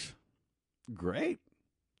works, great.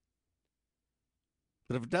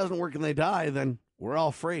 But if it doesn't work and they die, then we're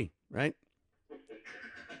all free, right?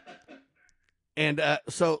 And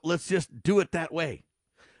so let's just do it that way.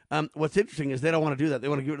 What's interesting is they don't want to do that. They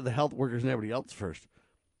want to give it to the health workers and everybody else first.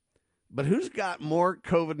 But who's got more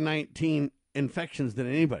COVID-19 infections than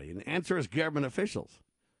anybody? And the answer is government officials,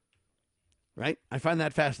 right? I find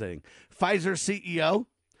that fascinating. Pfizer CEO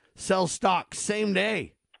sells stock same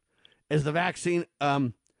day as the vaccine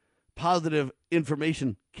positive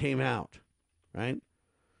information came out, right?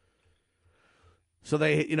 So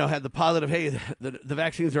they, had the positive, hey, the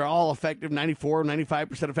vaccines are all effective, 94,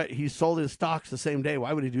 95% effective. He sold his stocks the same day.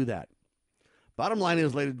 Why would he do that? Bottom line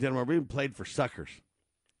is, ladies and gentlemen, we're being played for suckers.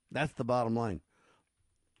 That's the bottom line.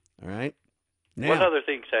 All right? Now, one other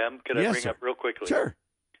thing, Sam, could I bring sir. up real quickly? Sure.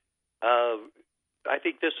 I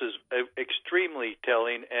think this is extremely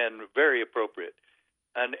telling and very appropriate.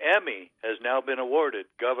 An Emmy has now been awarded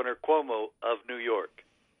Governor Cuomo of New York.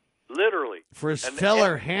 Literally. For his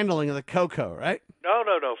stellar handling of the cocoa, right? No.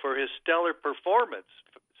 For his stellar performance.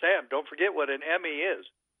 Sam, don't forget what an Emmy is.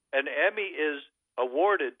 An Emmy is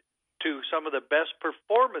awarded to some of the best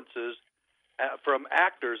performances from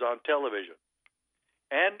actors on television.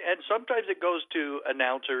 And sometimes it goes to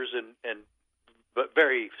announcers, but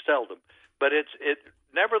very seldom. But it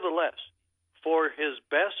nevertheless, for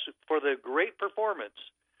the great performance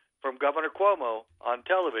from Governor Cuomo on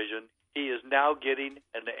television, he is now getting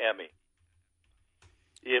an Emmy.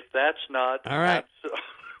 If that's not... All right.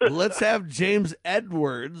 Let's have James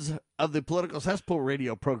Edwards of the Political Cesspool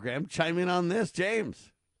radio program chime in on this.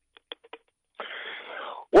 James.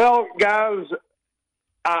 Well, guys,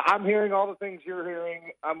 I'm hearing all the things you're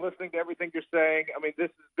hearing. I'm listening to everything you're saying. I mean,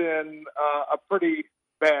 this has been a pretty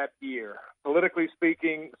bad year. Politically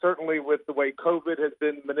speaking, certainly with the way COVID has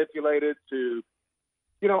been manipulated to...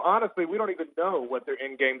 honestly, we don't even know what their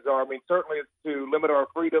end games are. I mean, certainly it's to limit our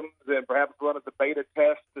freedoms and perhaps run as a beta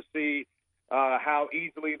test to see how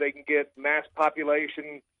easily they can get a mass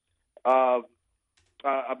population to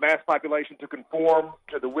conform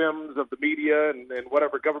to the whims of the media and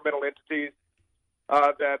whatever governmental entities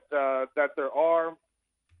that there are.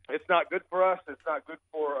 It's not good for us. It's not good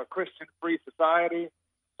for a Christian-free society.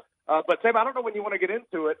 But, Sam, I don't know when you want to get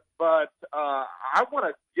into it, but I want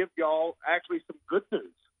to give y'all actually some good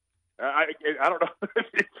news. I don't know.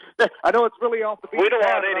 I know it's really off the beat. We don't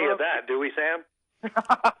want any of that, do we, Sam?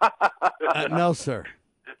 No, sir.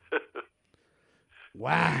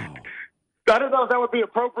 Wow. I don't know if that would be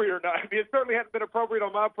appropriate or not. I mean, it certainly hasn't been appropriate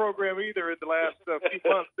on my program either in the last few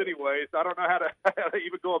months anyway, so I don't know how to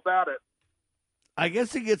even go about it. I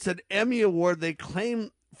guess he gets an Emmy Award, they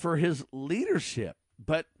claim, for his leadership.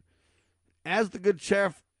 But as the good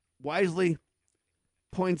sheriff wisely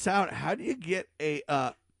points out, how do you get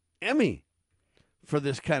a Emmy for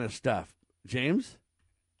this kind of stuff, James?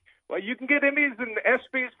 Well, you can get Emmys and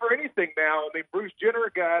ESPYs for anything now. I mean, Bruce Jenner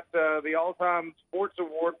got the all-time sports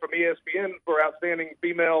award from ESPN for outstanding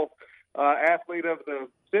female athlete of the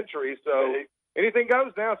century. So anything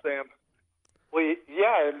goes now, Sam. Well,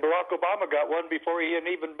 yeah, and Barack Obama got one before he hadn't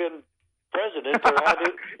even been president or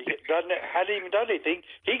hadn't even done anything.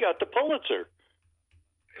 He got the Pulitzer.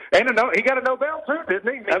 And he got a Nobel too, didn't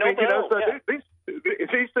he? Yeah.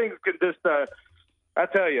 These things can just, I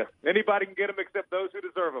tell you, anybody can get them except those who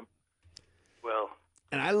deserve them. Well,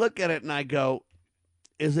 and I look at it and I go,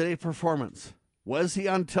 is it a performance? Was he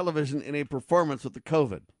on television in a performance with the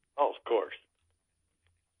COVID? Oh, of course.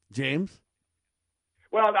 James?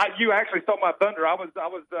 Well, you actually stole my thunder. I was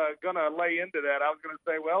going to lay into that. I was going to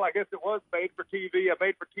say, well, I guess it was a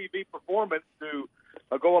made-for-TV performance to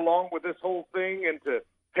go along with this whole thing and to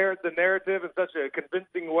parrot the narrative in such a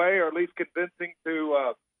convincing way, or at least convincing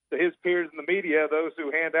to his peers in the media, those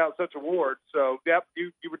who hand out such awards. So, yep,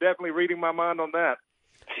 you were definitely reading my mind on that.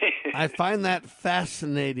 I find that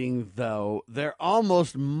fascinating, though. They're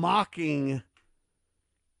almost mocking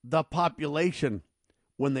the population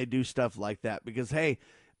when they do stuff like that. Because, hey,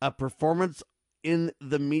 a performance in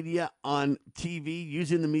the media on TV,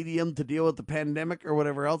 using the medium to deal with the pandemic or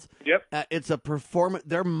whatever else, it's a performance.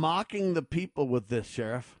 They're mocking the people with this,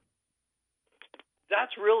 Sheriff.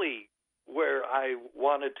 That's really where I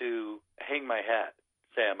wanted to hang my hat,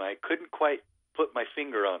 Sam. I couldn't quite put my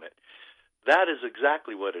finger on it. That is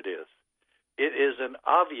exactly what it is. It is an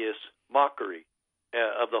obvious mockery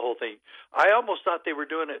of the whole thing. I almost thought they were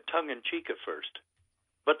doing it tongue-in-cheek at first,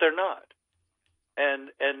 but they're not. And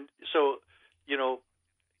so, you know,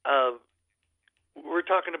 we're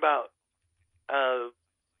talking about,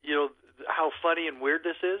 you know, how funny and weird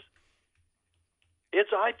this is.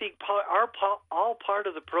 It's, I think, all part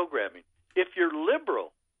of the programming. If you're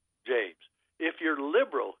liberal, James, if you're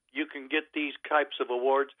liberal, you can get these types of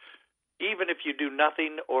awards, even if you do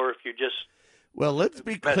nothing or if you just well, let's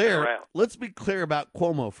be clear. Let's be clear about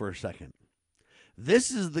Cuomo for a second. This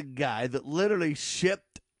is the guy that literally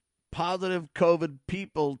shipped positive COVID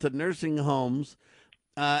people to nursing homes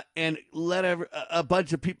and let a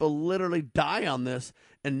bunch of people literally die on this,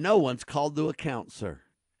 and no one's called to account, sir.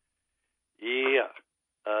 Yeah,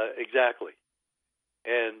 exactly.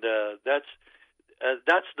 And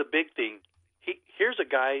that's the big thing. Here's a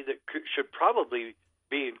guy that should probably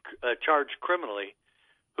be charged criminally,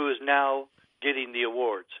 who is now getting the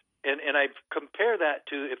awards. And I compare that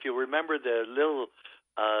to, if you remember, the little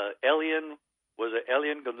Elian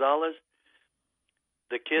Gonzalez,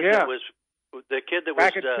 the kid that was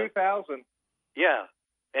back in 2000. Yeah,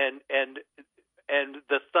 and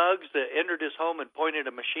the thugs that entered his home and pointed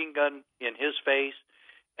a machine gun in his face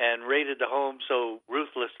and raided the home so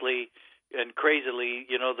ruthlessly and crazily,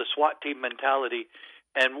 you know, the SWAT team mentality.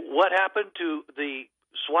 And what happened to the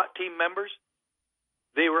SWAT team members?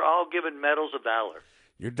 They were all given medals of valor.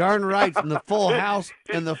 You're darn right. And the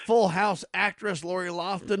Full House actress Lori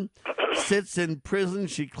Loughlin sits in prison.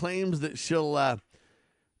 She claims that she'll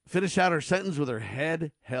finish out her sentence with her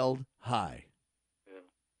head held high.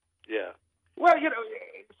 Yeah. Well, you know,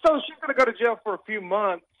 so she's going to go to jail for a few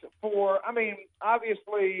months for, I mean,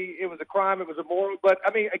 obviously it was a crime, it was immoral, but,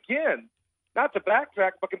 I mean, again, not to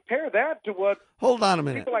backtrack, but compare that to what... Hold on a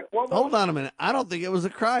minute. People like Cuomo... Hold on a minute. I don't think it was a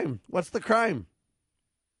crime. What's the crime?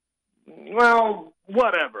 Well,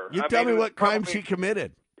 whatever. You tell me what crime she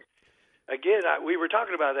committed. Again, we were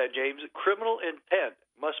talking about that, James. Criminal intent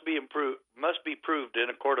must be proved in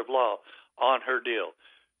a court of law on her deal.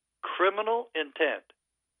 Criminal intent,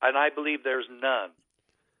 and I believe there's none.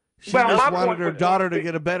 She just wanted her daughter to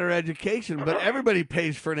get a better education, but everybody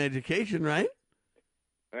pays for an education, right?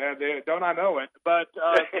 Don't I know it? But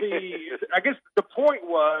I guess the point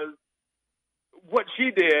was what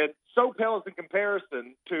she did so pales in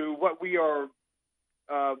comparison to what we are.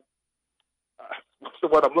 What's the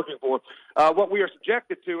word I'm looking for? What we are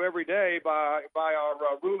subjected to every day by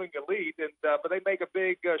our ruling elite, and but they make a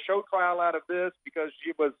big show trial out of this because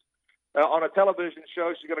she was on a television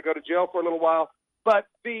show. She's going to go to jail for a little while. But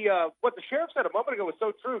what the sheriff said a moment ago was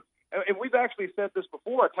so true, and we've actually said this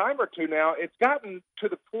before a time or two now. It's gotten to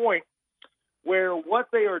the point where what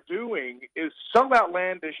they are doing is so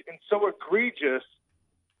outlandish and so egregious,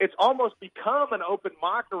 it's almost become an open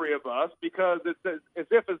mockery of us because it's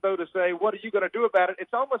as though to say, what are you going to do about it?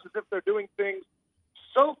 It's almost as if they're doing things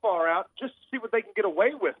so far out just to see what they can get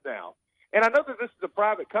away with now. And I know that this is a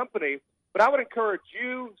private company, but I would encourage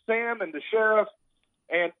you, Sam, and the sheriff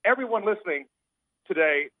and everyone listening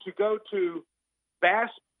today to go to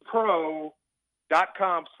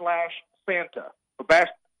BassPro.com/Santa, or Bass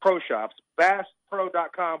Pro Shops,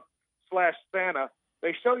 BassPro.com/Santa.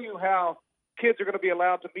 They show you how kids are going to be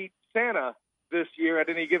allowed to meet Santa this year at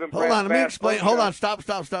any given. Hold on, let me explain. Hold on, stop.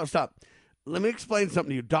 Let me explain something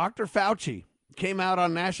to you. Dr. Fauci came out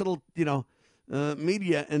on national,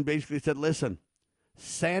 media and basically said, listen,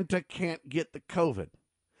 Santa can't get the COVID.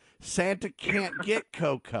 Santa can't get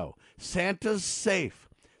Coco. Santa's safe.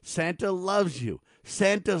 Santa loves you.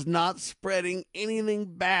 Santa's not spreading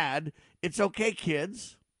anything bad. It's okay,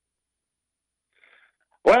 kids.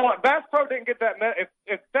 Well, Bass Pro didn't get that.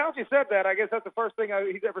 If Fauci said that, I guess that's the first thing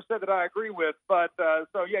he's ever said that I agree with. But,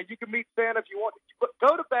 you can meet Santa if you want.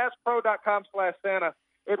 Go to BassPro.com/Santa.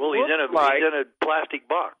 He's in a plastic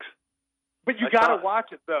box. But you got to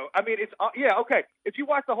watch it, though. I mean, it's okay. If you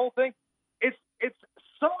watch the whole thing, it's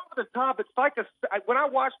so over the top. It's like when I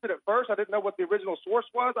watched it at first, I didn't know what the original source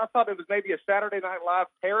was. I thought it was maybe a Saturday Night Live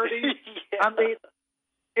parody. Yeah. I mean,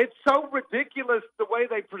 it's so ridiculous the way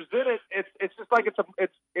they present it. It's just like it's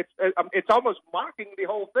almost mocking the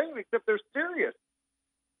whole thing, except they're serious.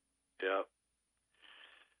 Yeah.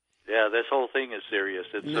 Yeah, this whole thing is serious.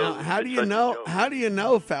 Now, how do you know,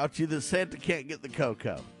 Fauci, that Santa can't get the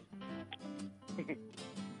Coco?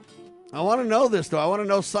 I want to know this, though. I want to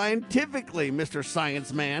know scientifically, Mr.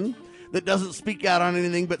 Science Man, that doesn't speak out on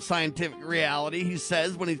anything but scientific reality, he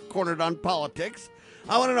says, when he's cornered on politics.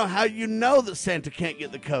 I want to know how you know that Santa can't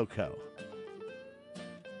get the Coco.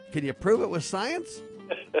 Can you prove it with science?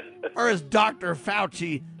 Or is Dr.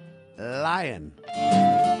 Fauci lying?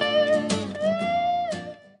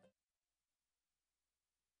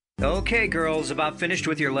 Okay, girls, about finished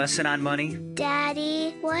with your lesson on money?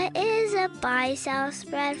 Daddy, what is a buy-sell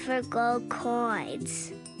spread for gold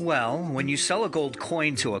coins? Well, when you sell a gold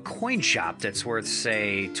coin to a coin shop that's worth,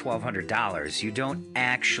 say, $1,200, you don't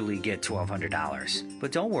actually get $1,200.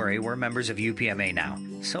 But don't worry, we're members of UPMA now,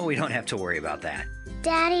 so we don't have to worry about that.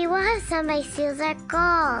 Daddy, what if somebody steals our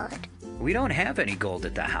gold? We don't have any gold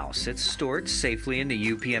at the house. It's stored safely in the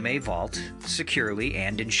UPMA vault, securely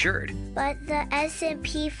and insured. But the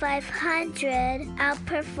S&P 500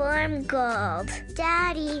 outperformed gold.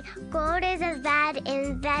 Daddy, gold is a bad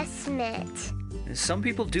investment. Some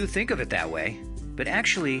people do think of it that way, but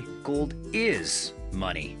actually, gold is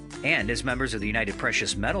money. And as members of the United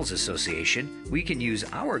Precious Metals Association, we can use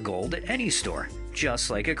our gold at any store,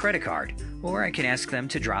 just like a credit card. Or I can ask them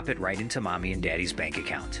to drop it right into Mommy and Daddy's bank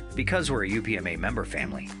account, because we're a UPMA member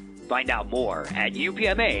family. Find out more at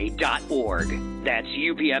upma.org. That's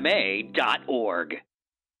upma.org.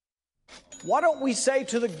 Why don't we say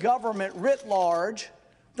to the government writ large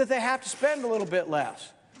that they have to spend a little bit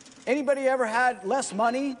less? Anybody ever had less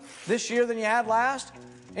money this year than you had last?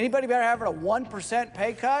 Anybody ever having a 1%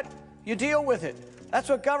 pay cut? You deal with it. That's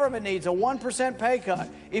what government needs, a 1% pay cut.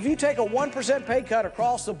 If you take a 1% pay cut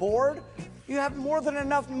across the board, you have more than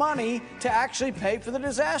enough money to actually pay for the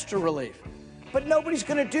disaster relief. But nobody's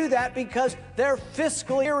going to do that because they're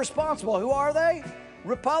fiscally irresponsible. Who are they?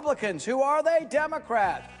 Republicans. Who are they?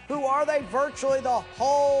 Democrats. Who are they? Virtually the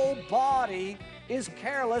whole body is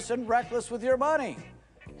careless and reckless with your money.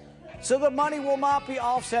 So the money will not be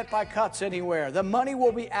offset by cuts anywhere. The money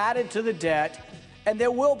will be added to the debt, and there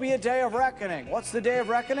will be a day of reckoning. What's the day of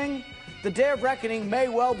reckoning? The day of reckoning may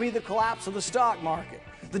well be the collapse of the stock market.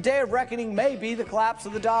 The day of reckoning may be the collapse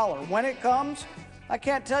of the dollar. When it comes, I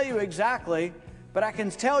can't tell you exactly, but I can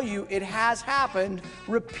tell you it has happened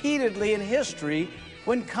repeatedly in history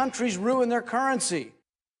when countries ruin their currency.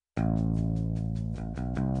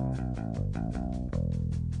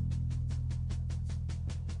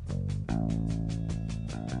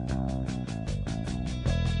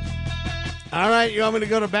 All right, you want me to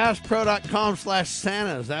go to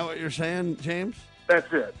BassPro.com/Santa? Is that what you're saying, James?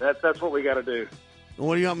 That's it. That's what we got to do.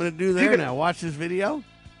 What do you want me to do there now? Watch this video?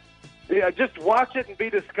 Yeah, just watch it and be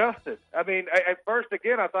disgusted. I mean, at first,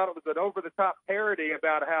 again, I thought it was an over-the-top parody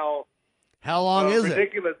about how long is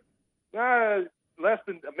ridiculous. Less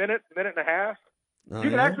than a minute and a half. You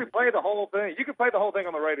can actually play the whole thing. You can play the whole thing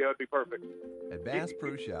on the radio. It'd be perfect. At Bass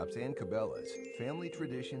Pro Shops and Cabela's, family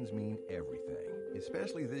traditions mean everything,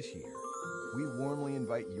 especially this year. We warmly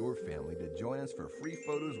invite your family to join us for free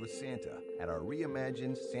photos with Santa at our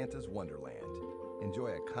reimagined Santa's Wonderland. Enjoy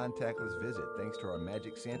a contactless visit thanks to our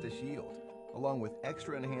Magic Santa Shield, along with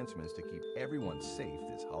extra enhancements to keep everyone safe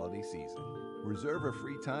this holiday season. Reserve a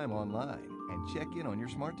free time online and check in on your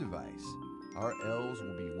smart device. Our elves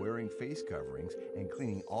will be wearing face coverings and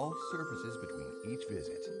cleaning all surfaces between each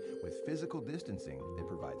visit with physical distancing that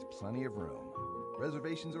provides plenty of room.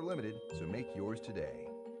 Reservations are limited, so make yours today.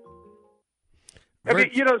 I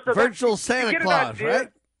mean, so virtual Santa Claus, right?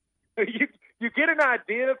 You get an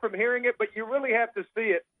idea from hearing it, but you really have to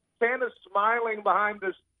see it. Santa's smiling behind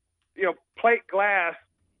this, plate glass,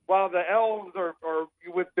 while the elves are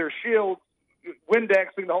with their shields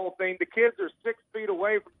Windexing the whole thing. The kids are 6 feet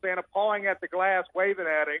away from Santa, pawing at the glass, waving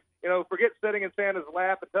at him. Forget sitting in Santa's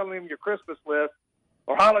lap and telling him your Christmas list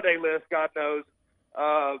or holiday list, God knows.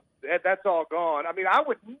 That's all gone. I mean, I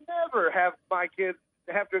would never have my kids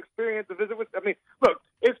have to experience a visit with. I mean, look,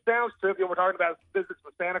 it sounds trivial. We're talking about visits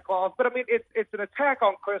with Santa Claus, but I mean, it's an attack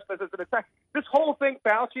on Christmas. It's an attack. This whole thing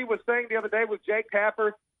Fauci was saying the other day with Jake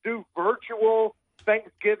Tapper, do virtual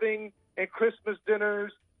Thanksgiving and Christmas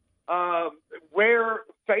dinners. Wear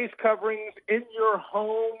face coverings in your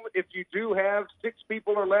home if you do have 6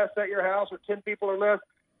 people or less at your house or 10 people or less.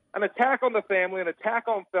 An attack on the family, an attack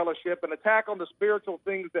on fellowship, an attack on the spiritual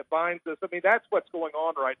things that binds us. I mean, that's what's going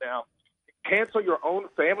on right now. Cancel your own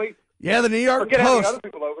family. Yeah, the New York Post.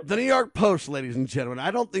 The New York Post, ladies and gentlemen. I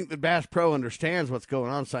don't think that Bass Pro understands what's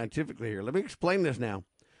going on scientifically here. Let me explain this now.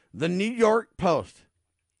 The New York Post.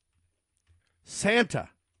 Santa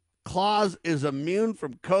Claus is immune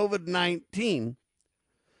from COVID-19,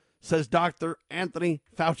 says Dr. Anthony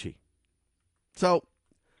Fauci. So,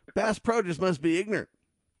 Bass Pro just must be ignorant.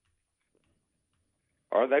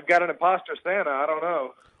 Or they've got an imposter Santa. I don't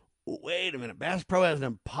know. Wait a minute. Bass Pro has an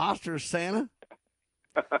imposter Santa?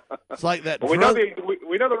 It's like that well, we know the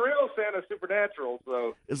real Santa's supernatural.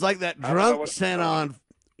 So it's like that drunk Santa on,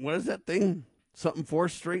 what is that thing? Something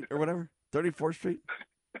 4th Street or whatever? 34th Street?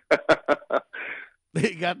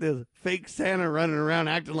 They got this fake Santa running around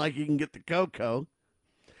acting like he can get the cocoa.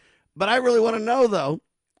 But I really want to know, though,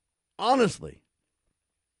 honestly,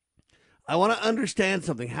 I want to understand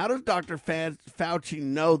something. How does Dr. Fauci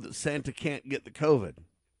know that Santa can't get the COVID?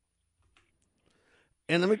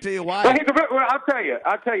 And let me tell you why. I'll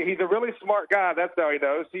tell you, he's a really smart guy. That's how he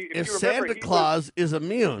knows. If Santa Claus is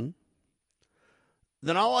immune,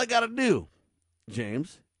 then all I got to do,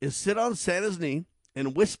 James, is sit on Santa's knee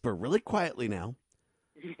and whisper really quietly now,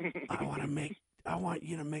 I want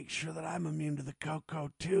you to make sure that I'm immune to the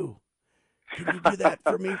cocoa too. Can you do that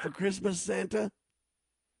for me for Christmas, Santa?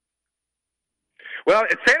 Well,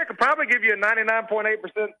 Santa could probably give you a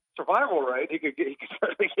 99.8% survival rate. He could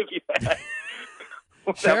certainly give you that.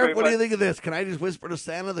 Sheriff, what do you think of this? Can I just whisper to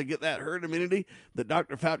Santa to get that herd immunity that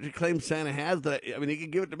Dr. Fauci claims Santa has? He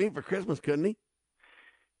could give it to me for Christmas, couldn't he?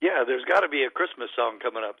 Yeah, there's got to be a Christmas song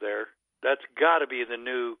coming up there. That's got to be the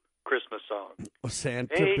new Christmas song.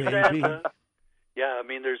 Santa, hey, baby. Santa. Yeah, I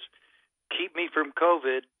mean, there's Keep Me From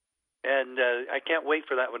COVID, and I can't wait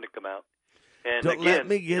for that one to come out. And Don't again, let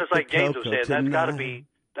me get just like James was saying, tonight.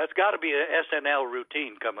 that's got to be an SNL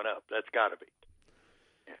routine coming up. That's got to be.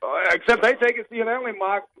 Except they take it CNL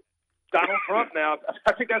mock Donald Trump now.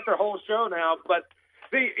 I think that's their whole show now. But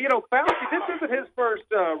Fauci, this isn't his first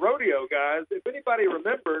rodeo, guys. If anybody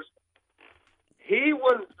remembers, he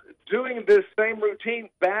was doing this same routine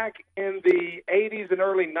back in the 80s and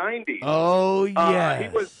early 90s. Oh,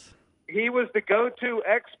 yes. He was the go-to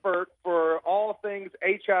expert for all things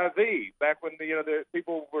HIV back when the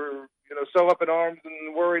people were so up in arms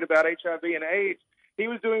and worried about HIV and AIDS. He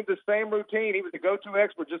was doing the same routine. He was the go-to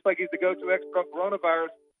expert, just like he's the go-to expert on coronavirus.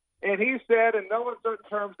 And he said, in no uncertain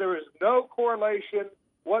terms, there is no correlation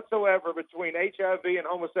whatsoever between HIV and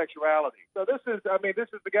homosexuality. So this is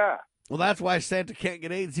the guy. Well, that's why Santa can't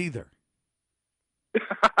get AIDS either.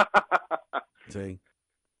 See?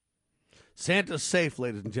 Santa's safe,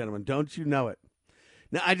 ladies and gentlemen. Don't you know it?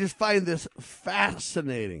 Now, I just find this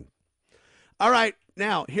fascinating. All right,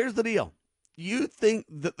 now, here's the deal. You think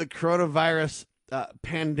that the coronavirus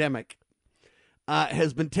pandemic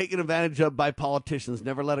has been taken advantage of by politicians.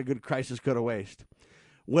 Never let a good crisis go to waste.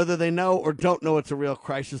 Whether they know or don't know it's a real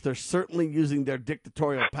crisis, they're certainly using their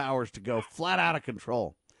dictatorial powers to go flat out of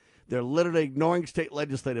control. They're literally ignoring state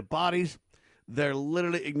legislative bodies. They're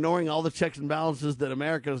literally ignoring all the checks and balances that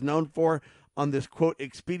America is known for on this, quote,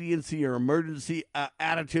 expediency or emergency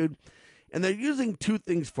attitude. And they're using 2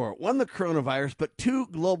 things for it. 1, the coronavirus, but 2,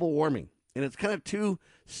 global warming. And it's kind of 2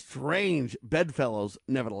 strange bedfellows,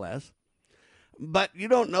 nevertheless. But you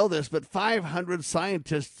don't know this, but 500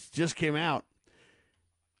 scientists just came out.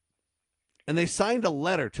 And they signed a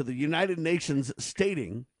letter to the United Nations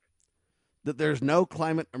stating that there's no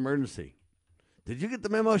climate emergency. Did you get the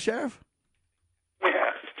memo, Sheriff? Yeah.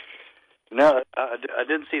 No, I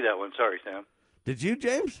didn't see that one. Sorry, Sam. Did you,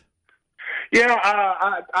 James? Yeah,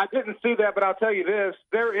 I didn't see that, but I'll tell you this.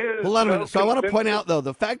 There is... Hold on a minute. So I want to point out, though,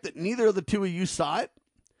 the fact that neither of the 2 of you saw it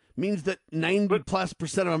means that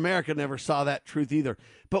 90+% of America never saw that truth either.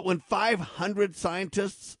 But when 500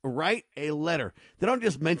 scientists write a letter, they don't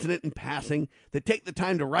just mention it in passing. They take the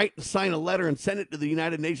time to write and sign a letter and send it to the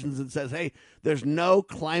United Nations and says, hey, there's no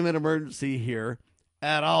climate emergency here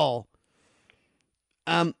at all.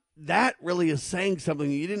 That really is saying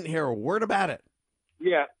something. You didn't hear a word about it.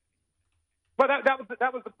 Yeah. But that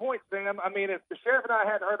was the point, Sam. I mean, if the sheriff and I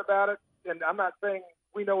hadn't heard about it, and I'm not saying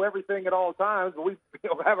we know everything at all times, but we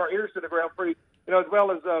have our ears to the ground pretty, as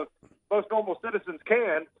well as most normal citizens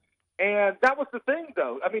can. And that was the thing,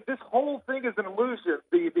 though. I mean, this whole thing is an illusion.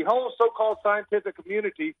 The whole so-called scientific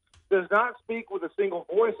community does not speak with a single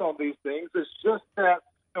voice on these things. It's just that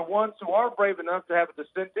the ones who are brave enough to have a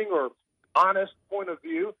dissenting or honest point of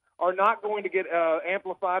view are not going to get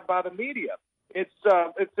amplified by the media. It's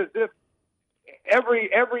as if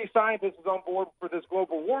every scientist is on board for this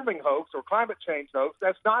global warming hoax or climate change hoax.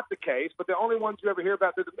 That's not the case, but the only ones you ever hear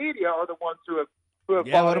about through the media are the ones who have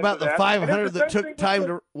yeah, what about the 500 that took time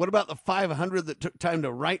to? What about the 500 that took time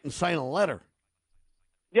to write and sign a letter?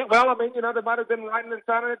 Yeah, well, I mean, they might have been writing and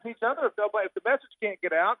signing it to each other. If the message can't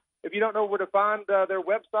get out, if you don't know where to find their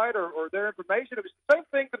website or their information, it was the same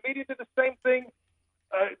thing. The media did the same thing.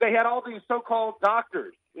 They had all these so-called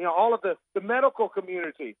doctors. All of the medical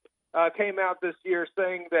community came out this year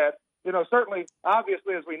saying that, certainly,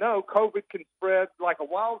 obviously, as we know, COVID can spread like a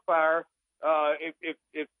wildfire if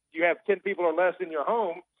you have 10 people or less in your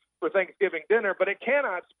home for Thanksgiving dinner, but it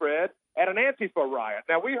cannot spread at an Antifa riot.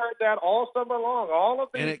 Now, we heard that all summer long. All of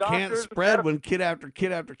these and it doctors can't spread when kid after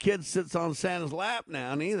kid after kid sits on Santa's lap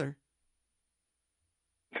now, neither.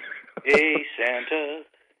 Hey, Santa.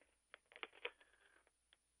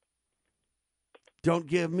 Don't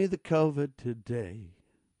give me the COVID today.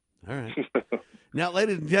 All right. Now,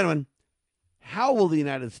 ladies and gentlemen, how will the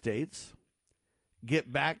United States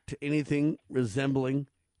get back to anything resembling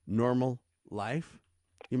normal life,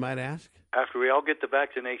 you might ask? After we all get the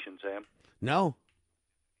vaccination, Sam. No.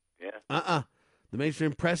 Yeah. The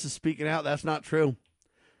mainstream press is speaking out. That's not true.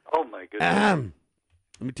 Oh, my goodness.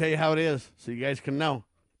 Let me tell you how it is so you guys can know.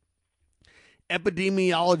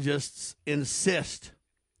 Epidemiologists insist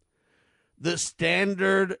the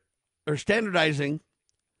standardizing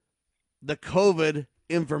the COVID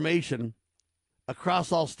information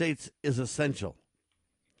across all states is essential.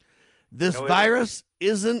 This virus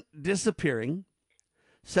isn't disappearing,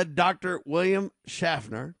 said Dr. William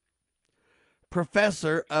Schaffner,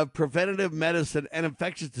 professor of preventative medicine and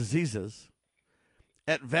infectious diseases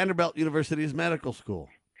at Vanderbilt University's medical school.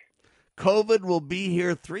 COVID will be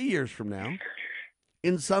here 3 years from now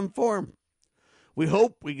in some form. We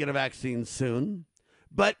hope we get a vaccine soon,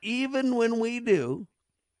 but even when we do,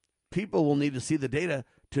 people will need to see the data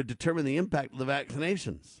to determine the impact of the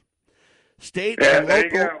vaccinations. State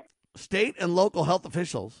and local health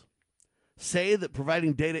officials say that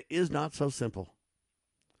providing data is not so simple.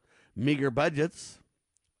 Meager budgets,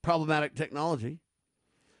 problematic technology.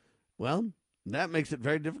 Well, that makes it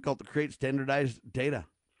very difficult to create standardized data.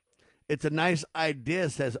 It's a nice idea,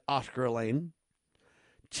 says Oscar Lane,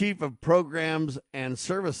 Chief of Programs and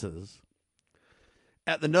Services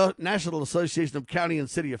at the National Association of County and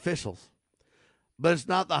City Officials. But it's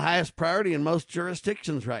not the highest priority in most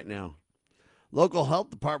jurisdictions right now. Local health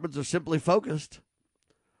departments are simply focused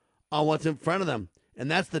on what's in front of them, and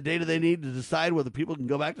that's the data they need to decide whether people can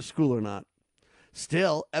go back to school or not.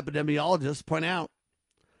 Still, epidemiologists point out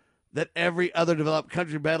that every other developed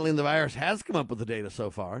country battling the virus has come up with the data so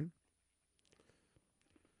far.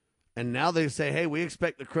 And now they say, hey, we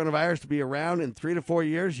expect the coronavirus to be around in 3 to 4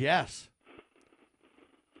 years. Yes.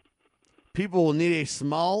 People will need a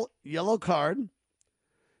small yellow card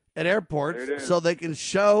at airports so they can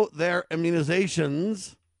show their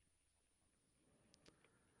immunizations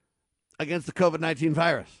against the COVID-19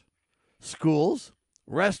 virus. Schools,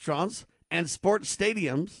 restaurants, and sports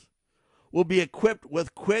stadiums will be equipped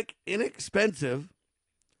with quick, inexpensive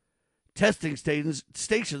testing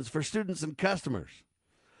stations for students and customers.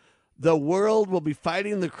 The world will be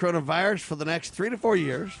fighting the coronavirus for the next 3 to 4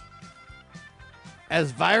 years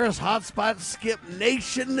as virus hotspots skip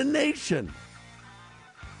nation to nation.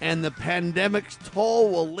 And the pandemic's toll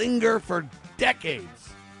will linger for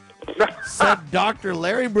decades, said Dr.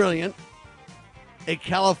 Larry Brilliant, a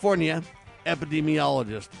California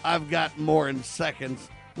epidemiologist. I've got more in seconds.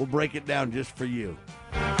 We'll break it down just for you.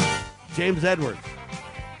 James Edwards,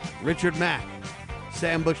 Richard Mack,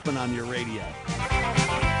 Sam Bushman on your radio.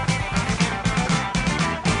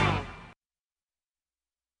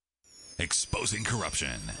 Exposing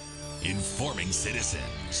corruption, informing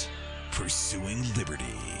citizens, pursuing liberty.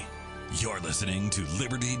 You're listening to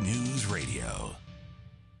Liberty News Radio.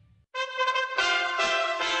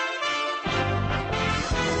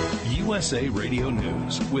 USA Radio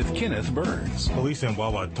News with Kenneth Burns. Police in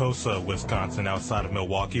Wauwatosa, Wisconsin, outside of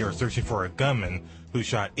Milwaukee, are searching for a gunman who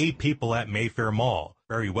shot 8 people at Mayfair Mall.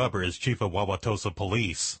 Barry Weber is chief of Wauwatosa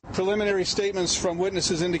Police. Preliminary statements from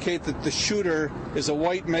witnesses indicate that the shooter is a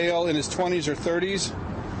white male in his 20s or 30s.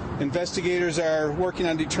 Investigators are working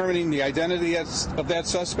on determining the identity of that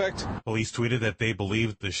suspect. Police tweeted that they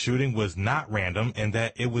believe the shooting was not random and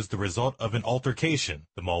that it was the result of an altercation.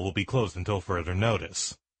 The mall will be closed until further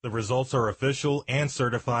notice. The results are official and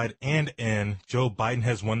certified, and in. Joe Biden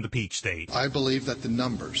has won the Peach State. I believe that the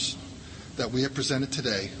numbers that we have presented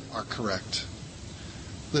today are correct.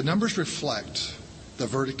 The numbers reflect the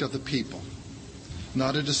verdict of the people,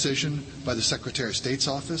 not a decision by the Secretary of State's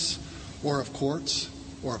office or of courts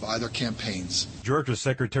or of either campaigns. Georgia's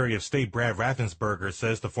Secretary of State Brad Raffensperger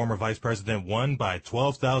says the former vice president won by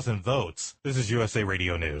 12,000 votes. This is USA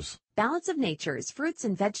Radio News. Balance of Nature's fruits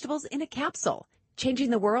and vegetables in a capsule, changing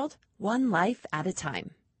the world one life at a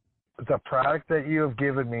time. The product that you have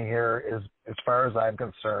given me here is, as far as I'm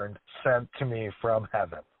concerned, sent to me from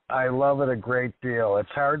heaven. I love it a great deal.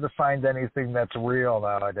 It's hard to find anything that's real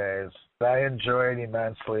nowadays. I enjoy it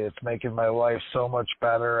immensely. It's making my life so much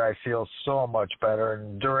better. I feel so much better.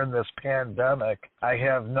 And during this pandemic, I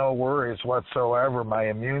have no worries whatsoever. My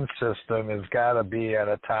immune system has got to be at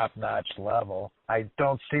a top-notch level. I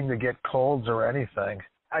don't seem to get colds or anything.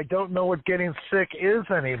 I don't know what getting sick is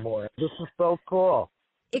anymore. This is so cool.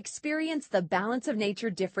 Experience the Balance of Nature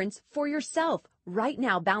difference for yourself. Right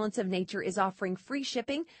now, Balance of Nature is offering free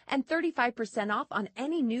shipping and 35% off on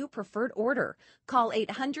any new preferred order. Call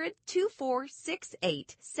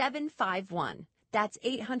 800-2468-751. That's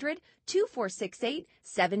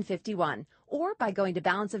 800-2468-751. Or by going to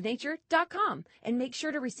balanceofnature.com and make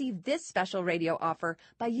sure to receive this special radio offer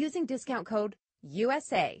by using discount code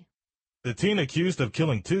USA. The teen accused of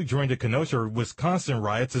killing 2 during the Kenosha, Wisconsin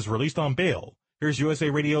riots is released on bail. Here's USA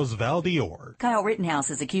Radio's Val Dior. Kyle Rittenhouse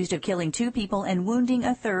is accused of killing 2 people and wounding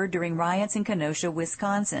a third during riots in Kenosha,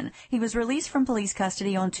 Wisconsin. He was released from police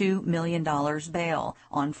custody on $2 million bail.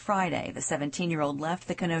 On Friday, the 17-year-old left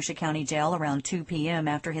the Kenosha County Jail around 2 p.m.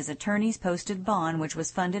 after his attorneys posted bond, which was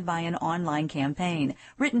funded by an online campaign.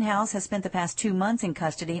 Rittenhouse has spent the past 2 months in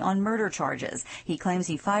custody on murder charges. He claims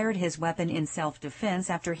he fired his weapon in self-defense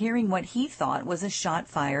after hearing what he thought was a shot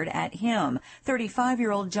fired at him.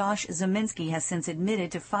 35-year-old Josh Zeminski has since admitted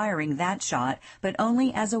to firing that shot, but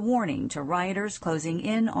only as a warning to rioters closing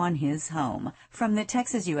in on his home. From the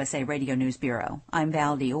Texas USA Radio News Bureau, I'm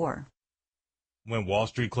Val Dior. When Wall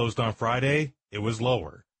Street closed on Friday, it was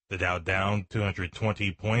lower. The Dow down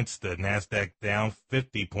 220 points, the Nasdaq down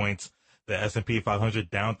 50 points, the S&P 500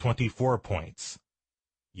 down 24 points.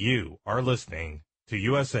 You are listening to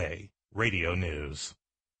USA Radio News.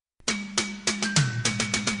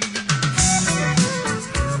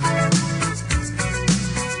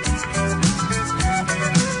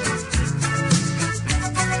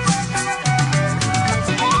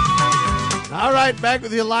 All right, back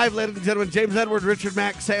with you live, ladies and gentlemen. James Edward, Richard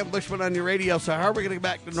Mack, Sam Bushman on your radio. So how are we going to get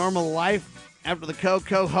back to normal life after the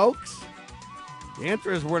Coco hoax? The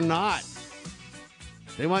answer is we're not.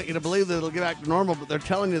 They want you to believe that it'll get back to normal, but they're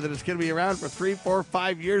telling you that it's going to be around for 3, 4,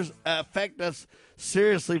 5 years, affect us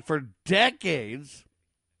seriously for decades,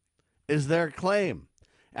 is their claim.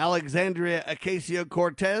 Alexandria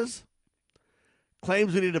Ocasio-Cortez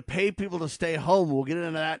claims we need to pay people to stay home. We'll get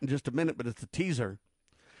into that in just a minute, but it's a teaser.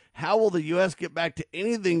 How will the U.S. get back to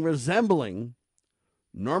anything resembling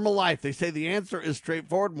normal life? They say the answer is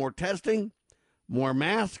straightforward. More testing, more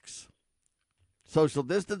masks, social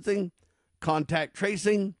distancing, contact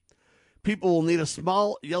tracing. People will need a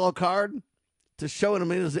small yellow card to show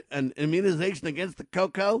an immunization against the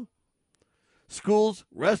Coco. Schools,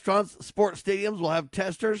 restaurants, sports stadiums will have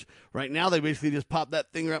testers. Right now, they basically just pop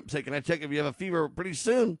that thing up and say, can I check if you have a fever? Pretty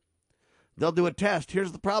soon, they'll do a test.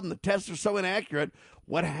 Here's the problem. The tests are so inaccurate.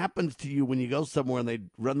 What happens to you when you go somewhere and they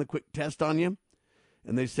run the quick test on you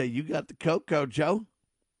and they say, you got the Coco, Joe?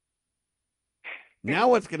 Now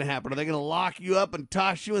what's going to happen? Are they going to lock you up and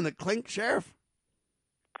toss you in the clink, Sheriff?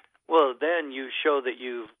 Well, then you show that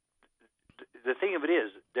you've – the thing of it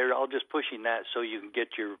is they're all just pushing that so you can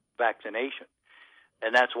get your vaccination.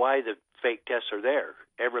 And that's why the fake tests are there.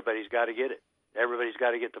 Everybody's got to get it. Everybody's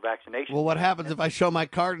got to get the vaccination. Well, what happens if I show my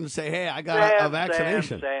card and say, hey, I got a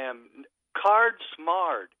vaccination? Sam, card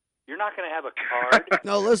smart. You're not going to have a card.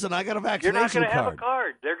 No, listen, I got a vaccination card. You're not going to have a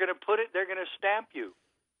card. They're going to put it, they're going to stamp you.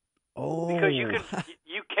 Oh. Because you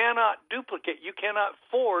cannot duplicate, you cannot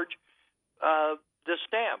forge the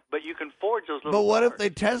stamp, but you can forge those little But what cards. if they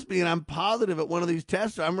test me and I'm positive at one of these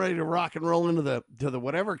tests? I'm ready to rock and roll into the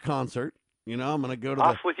whatever concert. You know, I'm going to go to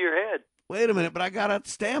Off with your head. wait a minute, but I got a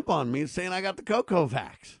stamp on me saying I got the Cocoa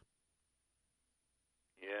Vax.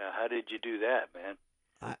 Yeah, how did you do that, man?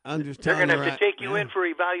 I'm just They're telling going you. to have to take you in for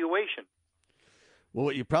evaluation. Well,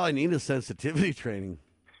 what you probably need is sensitivity training.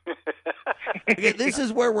 Okay, this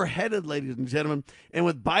is where we're headed, ladies and gentlemen. And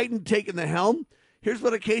with Biden taking the helm, here's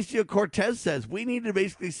what Ocasio-Cortez says. We need to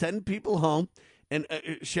basically send people home. And,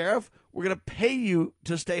 Sheriff, we're going to pay you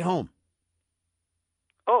to stay home.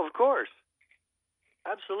 Oh, of course.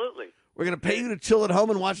 Absolutely. We're going to pay you to chill at home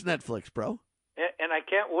and watch Netflix, bro. And I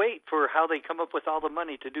can't wait for how they come up with all the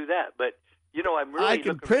money to do that. But, you know, I'm really I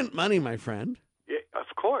can print money, my friend. Yeah,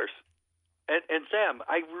 of course. And Sam,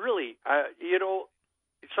 I really, you know,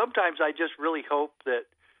 sometimes I just really hope that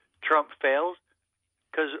Trump fails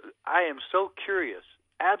because I am so curious,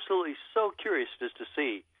 absolutely so curious just to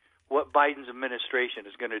see what Biden's administration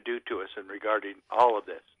is going to do to us in regarding all of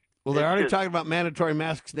this. Well, they're already talking about mandatory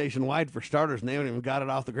masks nationwide for starters, and they haven't even got it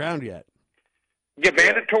off the ground yet. Yeah,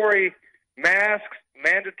 mandatory masks,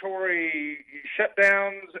 mandatory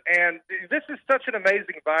shutdowns, and this is such an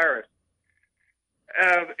amazing virus.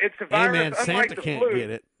 It's a virus hey, man, unlike Santa the can't flu. get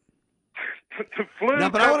it. The flu. No,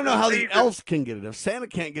 but I want to know how the diseases- elves can get it. If Santa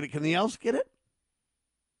can't get it, can the elves get it?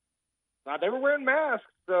 They were wearing masks,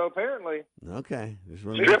 so apparently. Okay.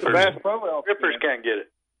 Strippers can't get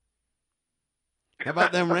it. How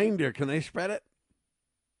about them reindeer? Can they spread it?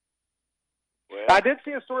 Well, I did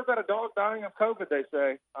see a story about a dog dying of COVID, they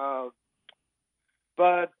say.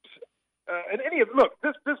 But in any look,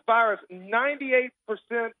 this virus, 98%,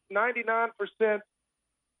 99%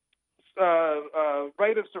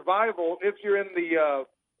 rate of survival if you're in the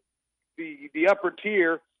upper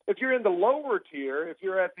tier. If you're in the lower tier, if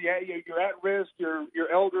you're you're at risk,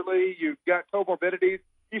 you're elderly, you've got comorbidities,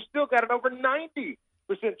 you still got an over 90%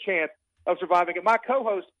 chance of surviving it. My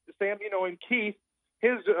co-host, Sam, you know him, Keith,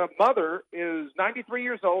 his mother is 93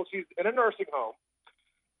 years old. She's in a nursing home,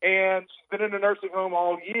 and she's been in a nursing home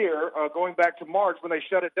all year, going back to March when they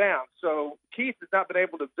shut it down. So Keith has not been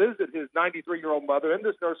able to visit his 93-year-old mother in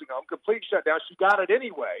this nursing home, complete shutdown. She got it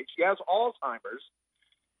anyway. She has Alzheimer's.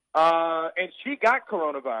 And she got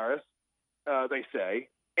coronavirus, they say,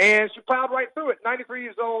 and she plowed right through it. 93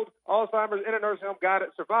 years old, Alzheimer's, in a nursing home, got it,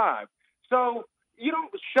 survived. So you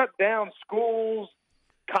don't shut down schools,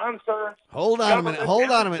 concerts. Hold on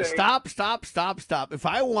a minute. Stop. If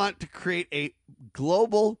I want to create a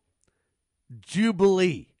global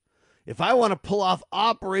jubilee, if I want to pull off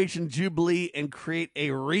Operation Jubilee and create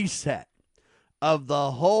a reset of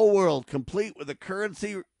the whole world, complete with a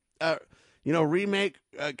currency remake,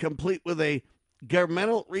 complete with a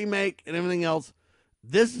governmental remake and everything else,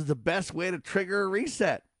 this is the best way to trigger a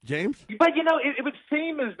reset, James. But, you know, it would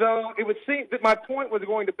seem as though, that my point was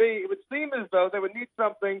going to be, it would seem as though they would need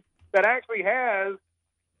something that actually has,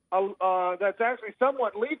 that's actually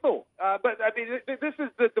somewhat lethal. But, I mean, this is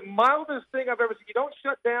the mildest thing I've ever seen. You don't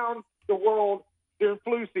shut down the world during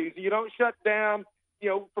flu season. You don't shut down,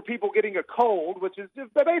 for people getting a cold, which is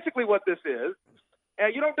basically what this is.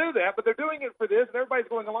 You don't do that, but they're doing it for this, and everybody's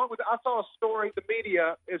going along with it. I saw a story. The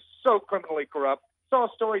media is so criminally corrupt. I saw a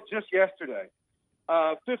story just yesterday.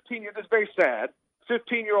 15 years. This is very sad.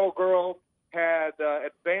 15-year-old girl had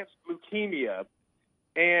advanced leukemia,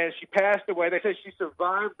 and she passed away. They said she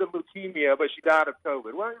survived the leukemia, but she died of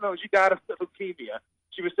COVID. Well, she died of leukemia.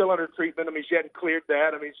 She was still under treatment. I mean, she hadn't cleared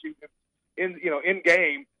that. I mean, she in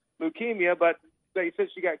game leukemia, but they said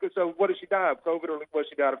she got good. So, what did she die of? COVID, or was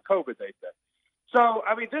she died of COVID? They said. So,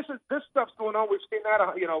 I mean, this stuff's going on. We've seen that,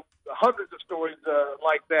 hundreds of stories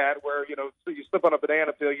like that where, so you slip on a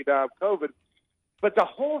banana peel, you die of COVID. But the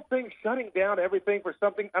whole thing shutting down everything for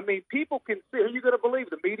something, I mean, people can see. Are you going to believe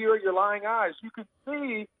the media or your lying eyes? You can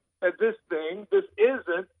see that this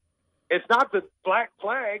isn't, it's not the Black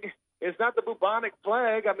Plague. It's not the bubonic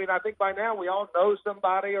plague. I mean, I think by now we all know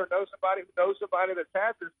somebody or know somebody who knows somebody that's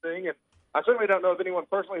had this thing. And I certainly don't know of anyone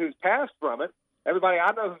personally who's passed from it. Everybody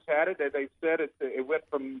I know who's had it, they said it went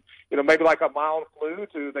from, maybe like a mild flu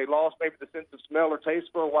to they lost maybe the sense of smell or taste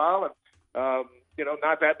for a while, and,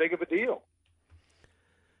 not that big of a deal.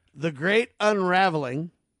 The great unraveling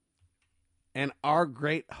and our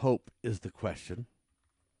great hope is the question.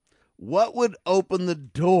 What would open the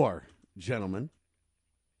door, gentlemen?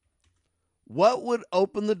 What would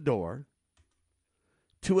open the door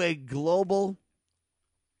to a global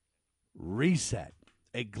reset?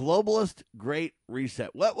 A globalist great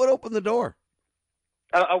reset. What would open the door?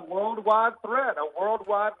 A worldwide threat, a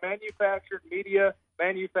worldwide manufactured media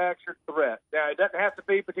manufactured threat. Now, it doesn't have to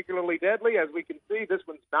be particularly deadly. As we can see, this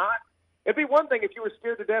one's not. It'd be one thing if you were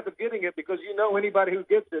scared to death of getting it because anybody who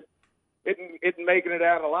gets it isn't making it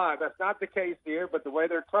out alive. That's not the case here, but the way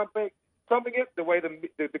they're summing it, the way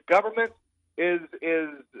the government is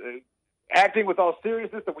acting with all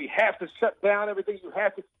seriousness, that we have to shut down everything, you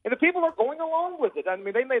have to, and the people are going along with it. I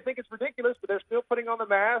mean, they may think it's ridiculous, but they're still putting on the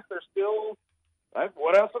mask. They're still,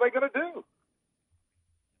 what else are they going to do?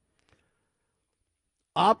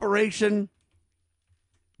 Operation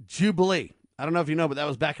Jubilee. I don't know if you know, but that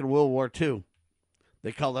was back in World War II.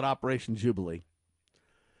 They called it Operation Jubilee.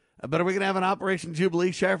 But are we going to have an Operation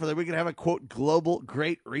Jubilee, Sheriff? Or are we going to have a, quote, global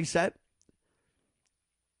great reset?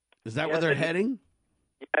 Is that where they're heading?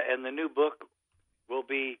 Yeah, and the new book will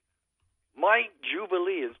be My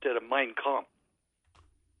Jubilee instead of Mein Kampf.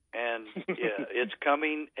 And yeah, it's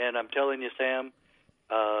coming, and I'm telling you, Sam,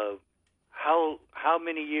 how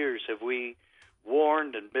many years have we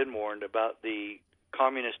warned and been warned about the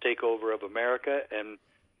communist takeover of America? And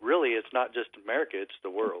really, it's not just America, it's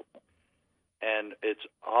the world. And it's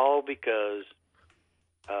all because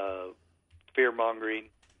fear-mongering,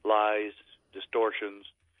 lies, distortions,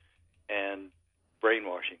 and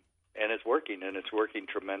brainwashing. And it's working, and it's working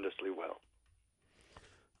tremendously well.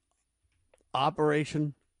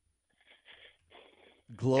 Operation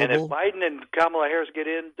Global. And if Biden and Kamala Harris get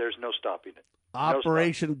in, there's no stopping it.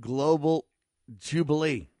 Operation Global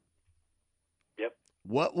Jubilee. Yep.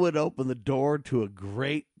 What would open the door to a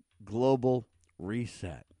great global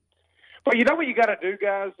reset? Well, you know what you got to do,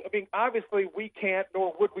 guys? I mean, obviously we can't,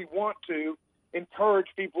 nor would we want to, encourage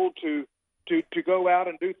people to go out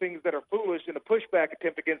and do things that are foolish in a pushback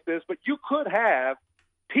attempt against this, but you could have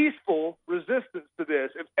peaceful resistance to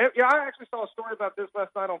this. I actually saw a story about this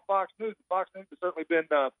last night on Fox News. Fox News has certainly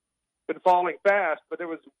been falling fast, but there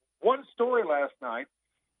was one story last night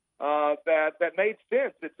that made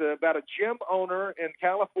sense. It's about a gym owner in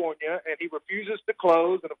California, and he refuses to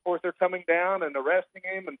close, and of course they're coming down and arresting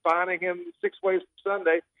him and fining him 6 ways from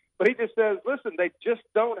Sunday. But he just says, listen, they just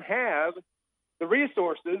don't have the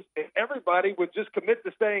resources. If everybody would just commit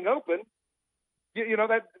to staying open, you know,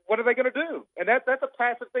 that what are they going to do? And that's a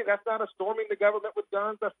passive thing. That's not a storming the government with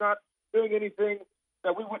guns. That's not doing anything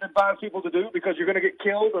that we wouldn't advise people to do because you're going to get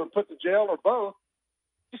killed or put to jail or both.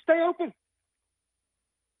 Just stay open.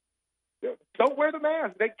 Don't wear the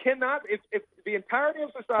mask. They cannot. If the entirety of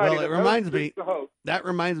society. Well, it reminds me. That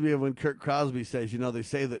reminds me of when Kirk Crosby says, you know, they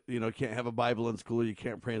say that, you know, you can't have a Bible in school, you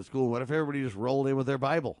can't pray in school. What if everybody just rolled in with their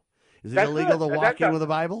Bible? Is it illegal to walk in with a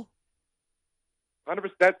Bible? 100%.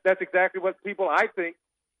 That's exactly what people, I think,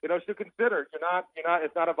 you know, should consider. You're not.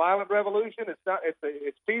 It's not a violent revolution. It's not.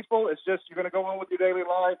 It's peaceful. It's just you're going to go on with your daily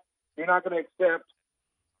life. You're not going to accept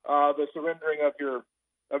the surrendering of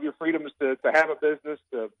your freedoms to have a business,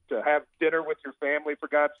 to have dinner with your family, for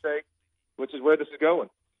God's sake, which is where this is going,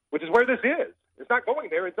 which is where this is. It's not going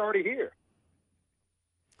there. It's already here.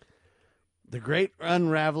 The great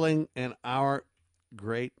unraveling and our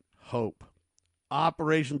great hope.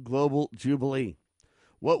 Operation Global Jubilee.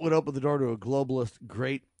 What would open the door to a globalist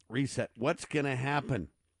great reset? What's going to happen?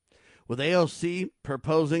 With AOC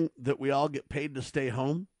proposing that we all get paid to stay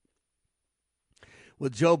home?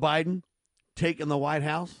 With Joe Biden taking the White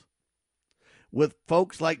House? With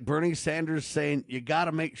folks like Bernie Sanders saying you got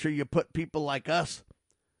to make sure you put people like us,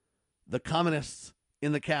 the communists,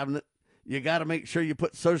 in the cabinet. You got to make sure you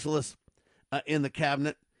put socialists in the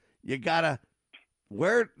cabinet. You got to.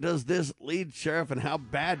 Where does this lead, Sheriff, and how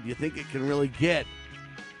bad do you think it can really get?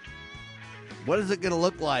 What is it going to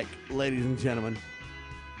look like, ladies and gentlemen?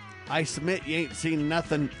 I submit you ain't seen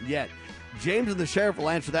nothing yet. James and the Sheriff will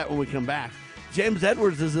answer that when we come back. James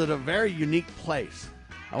Edwards is at a very unique place.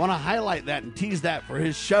 I want to highlight that and tease that for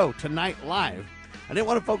his show tonight live. I didn't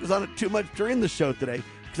want to focus on it too much during the show today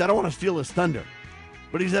because I don't want to steal his thunder.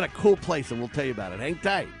 But he's at a cool place, and we'll tell you about it. Hang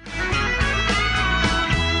tight.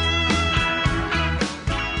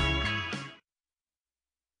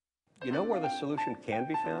 You know where the solution can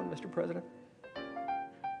be found, Mr. President?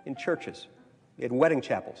 In churches, in wedding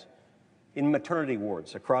chapels, in maternity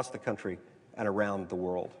wards across the country and around the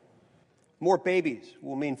world. More babies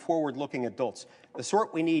will mean forward-looking adults, the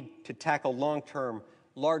sort we need to tackle long-term,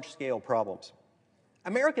 large-scale problems.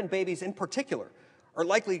 American babies in particular are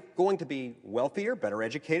likely going to be wealthier, better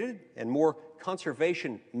educated, and more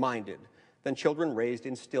conservation-minded than children raised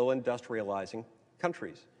in still industrializing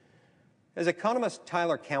countries. As economist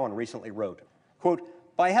Tyler Cowen recently wrote, quote,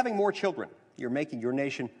 by having more children, you're making your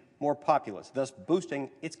nation more populous, thus boosting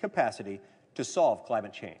its capacity to solve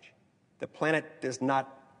climate change. The planet does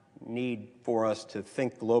not need for us to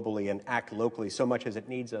think globally and act locally so much as it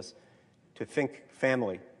needs us to think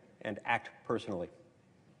family and act personally.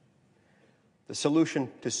 The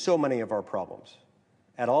solution to so many of our problems,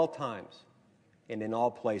 at all times and in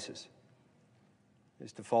all places,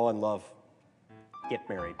 is to fall in love, get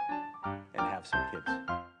married, and have some kids.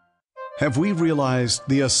 Have we realized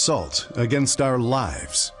the assault against our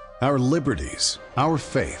lives, our liberties, our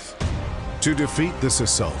faith? To defeat this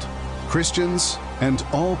assault, Christians and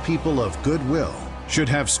all people of goodwill should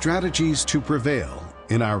have strategies to prevail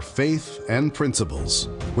in our faith and principles,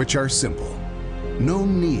 which are simple. No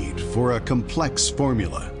need for a complex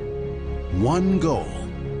formula. One goal,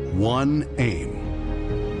 one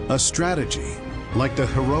aim. A strategy like the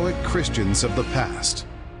heroic Christians of the past.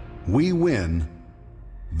 We win,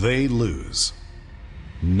 they lose.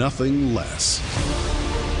 Nothing less.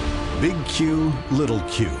 Big Q, Little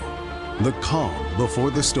Q. The Calm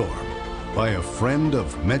Before the Storm by a friend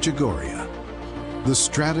of Medjugorje. The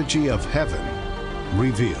strategy of heaven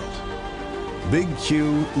revealed. Big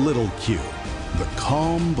Q, Little Q. The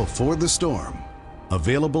Calm Before the Storm.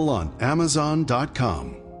 Available on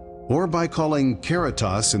Amazon.com or by calling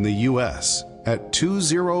Caritas in the U.S. at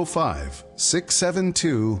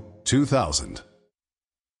 205-672-2000.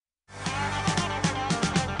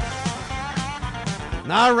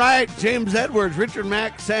 All right, James Edwards, Richard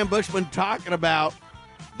Mack, Sam Bushman talking about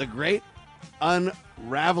the great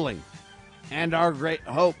unraveling and our great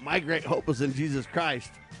hope. My great hope is in Jesus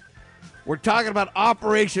Christ. We're talking about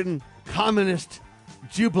Operation Communist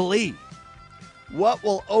Jubilee. What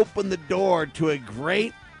will open the door to a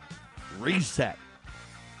great reset?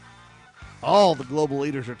 All the global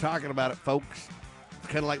leaders are talking about it, folks. It's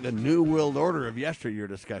kind of like the New World Order of yesteryear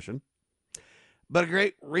discussion. But a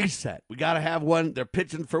great reset. We got to have one. They're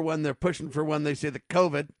pitching for one. They're pushing for one. They say the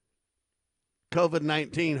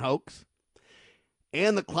COVID-19 hoax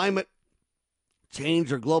and the climate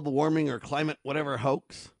change or global warming or climate whatever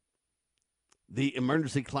hoax, the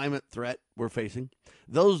emergency climate threat we're facing.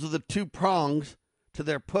 Those are the two prongs to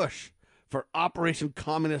their push for Operation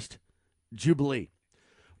Communist Jubilee.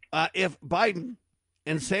 If Biden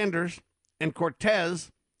and Sanders and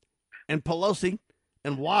Cortez and Pelosi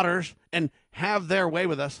and Waters and have their way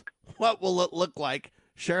with us, what will it look like?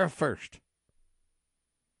 Sheriff first.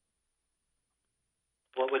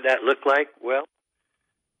 What would that look like? Well,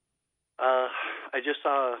 I just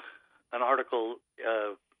saw an article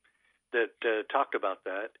that talked about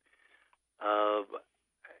that,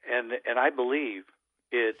 and I believe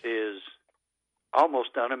it is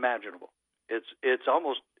almost unimaginable. It's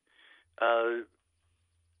almost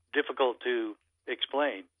difficult to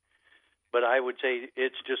explain. But I would say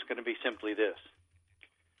it's just going to be simply this.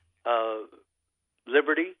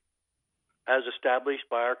 Liberty, as established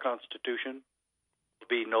by our Constitution, will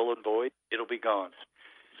be null and void. It'll be gone.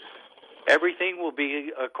 Everything will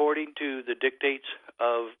be according to the dictates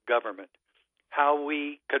of government. How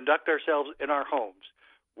we conduct ourselves in our homes,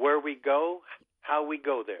 where we go, how we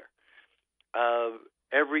go there.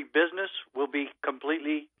 Every business will be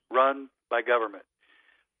completely run by government.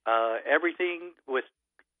 Everything with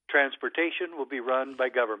transportation will be run by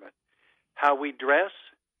government. How we dress,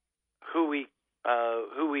 who we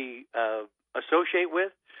associate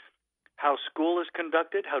with, how school is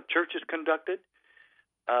conducted, how church is conducted,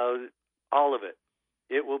 all of it.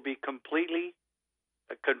 It will be completely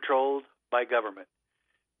controlled by government.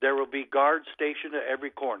 There will be guards stationed at every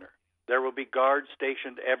corner. There will be guards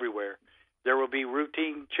stationed everywhere. There will be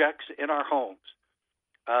routine checks in our homes.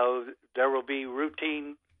 There will be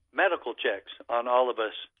routine medical checks on all of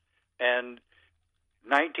us. And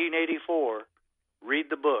 1984, read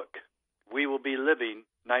the book. We will be living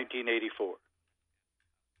 1984.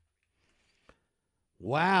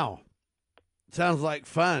 Wow. Sounds like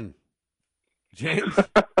fun. James?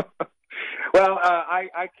 Well,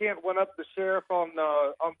 I can't one up the sheriff on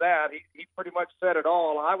that. He pretty much said it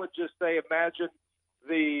all. I would just say, imagine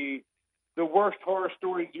the worst horror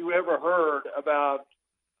stories you ever heard about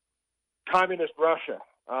communist Russia.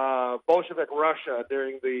 Bolshevik Russia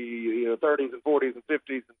during the 30s and 40s and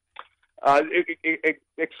 50s.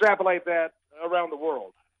 Extrapolate that around the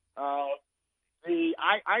world. I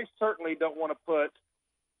certainly don't want to put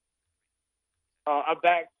a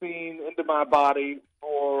vaccine into my body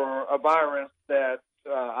for a virus that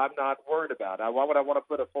I'm not worried about. Why would I want to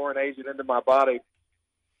put a foreign agent into my body?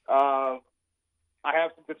 I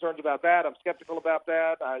have some concerns about that. I'm skeptical about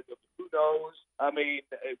that. Who knows? I mean,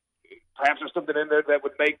 perhaps there's something in there that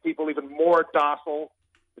would make people even more docile.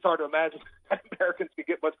 It's hard to imagine that Americans could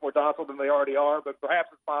get much more docile than they already are, but perhaps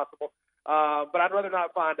it's possible. But I'd rather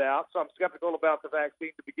not find out, so I'm skeptical about the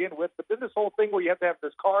vaccine to begin with. But then this whole thing where you have to have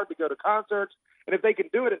this card to go to concerts, and if they can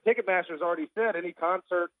do it, Ticketmaster's already said any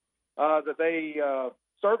concert that they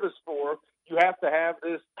service for, you have to have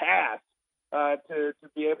this pass to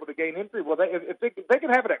be able to gain entry. Well, if they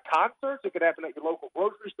can have it at concerts, it could happen at your local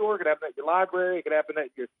grocery store, it could happen at your library, it could happen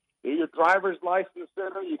at your driver's license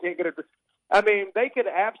center. You can't get it. I mean, they could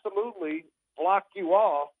absolutely block you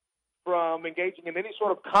off from engaging in any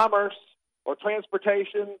sort of commerce or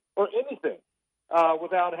transportation or anything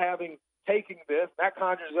without having taken this. That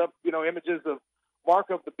conjures up, images of Mark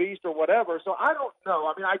of the Beast or whatever. So I don't know.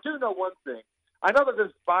 I mean, I do know one thing. I know that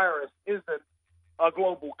this virus isn't a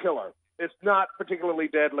global killer. It's not particularly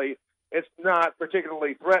deadly. It's not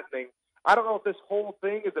particularly threatening. I don't know if this whole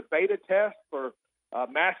thing is a beta test for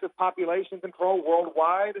massive population control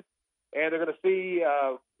worldwide, and they're going to see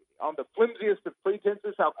on the flimsiest of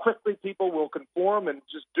pretenses how quickly people will conform and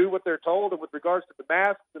just do what they're told. And with regards to the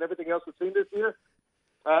masks and everything else we've seen this year,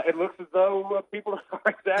 it looks as though people are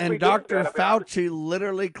exactly And Dr. doing that. Fauci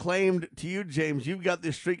literally claimed to you, James, you've got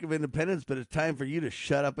this streak of independence, but it's time for you to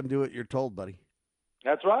shut up and do what you're told, buddy.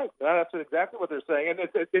 That's right. That's exactly what they're saying. And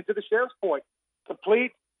it's to the sheriff's point,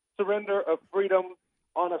 complete surrender of freedom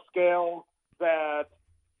on a scale that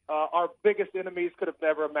our biggest enemies could have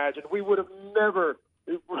never imagined. We would have never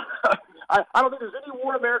I don't think there's any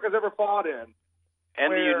war America's ever fought in.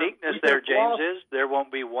 And the uniqueness there, James, is there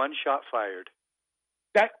won't be one shot fired.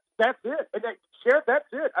 That's it. And Sheriff, that's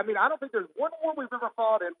it. I mean, I don't think there's one war we've ever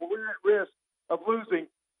fought in where we're at risk of losing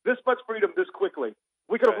this much freedom this quickly.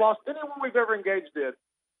 We could have lost any war we've ever engaged in,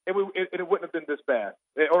 and it wouldn't have been this bad,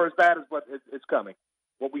 or as bad as what it's coming,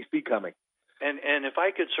 what we see coming. And if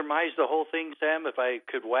I could surmise the whole thing, Sam, if I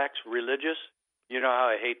could wax religious, you know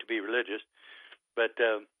how I hate to be religious, but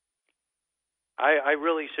I'm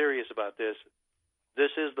really serious about this.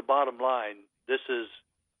 This is the bottom line. This is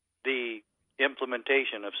the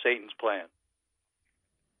implementation of Satan's plan.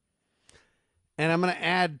 And I'm going to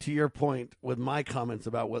add to your point with my comments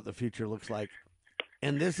about what the future looks like.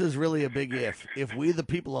 And this is really a big if we, the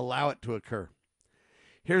people, allow it to occur.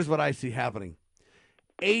 Here's what I see happening.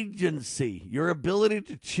 Agency, your ability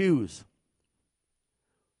to choose,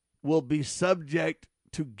 will be subject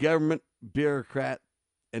to government, bureaucrat,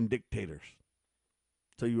 and dictators.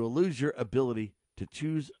 So you will lose your ability to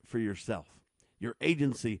choose for yourself. Your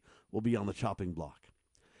agency will be on the chopping block.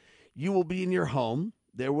 You will be in your home.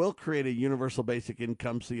 They will create a universal basic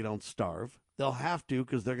income so you don't starve. They'll have to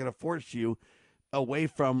because they're going to force you away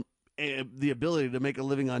from the ability to make a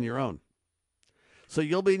living on your own. So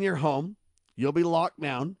you'll be in your home. You'll be locked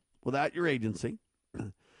down without your agency.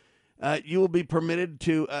 You will be permitted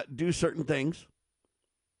to do certain things,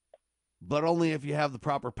 but only if you have the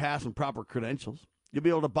proper pass and proper credentials. You'll be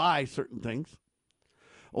able to buy certain things,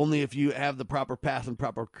 only if you have the proper pass and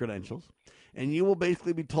proper credentials. And you will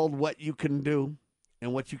basically be told what you can do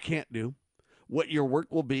and what you can't do, what your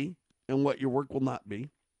work will be and what your work will not be,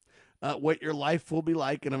 what your life will be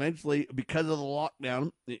like. And eventually, because of the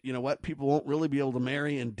lockdown, you know what? People won't really be able to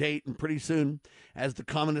marry and date. And pretty soon, as the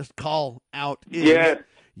communist call out is,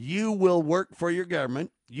 you will work for your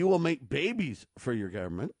government. You will make babies for your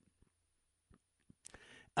government.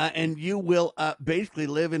 And you will basically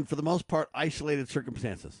live in, for the most part, isolated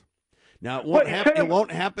circumstances. Now, it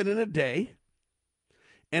won't happen in a day,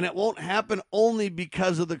 and it won't happen only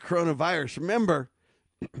because of the coronavirus. Remember,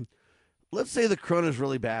 let's say the corona is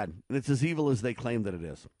really bad, and it's as evil as they claim that it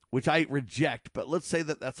is, which I reject, but let's say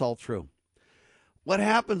that that's all true. What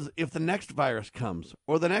happens if the next virus comes,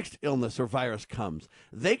 or the next illness or virus comes?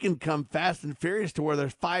 They can come fast and furious to where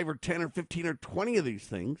there's 5 or 10 or 15 or 20 of these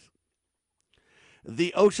things.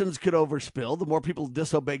 The oceans could overspill. The more people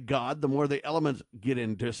disobey God, the more the elements get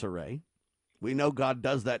in disarray. We know God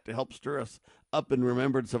does that to help stir us up in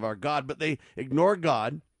remembrance of our God, but they ignore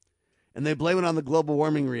God, and they blame it on the global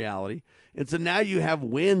warming reality. And so now you have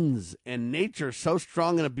winds and nature so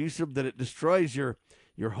strong and abusive that it destroys your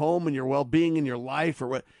home and your well-being and your life, or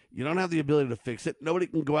what. You don't have the ability to fix it. Nobody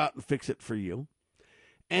can go out and fix it for you.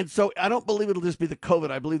 And so I don't believe it'll just be the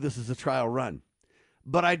COVID. I believe this is a trial run.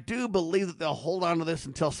 But I do believe that they'll hold on to this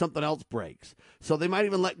until something else breaks. So they might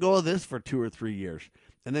even let go of this for 2 or 3 years.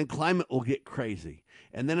 And then climate will get crazy.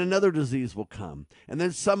 And then another disease will come. And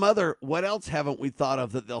then some other, what else haven't we thought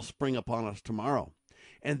of that they'll spring upon us tomorrow?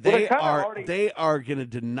 And they are going to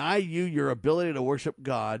deny you your ability to worship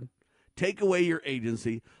God, take away your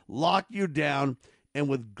agency, lock you down, and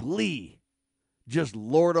with glee, just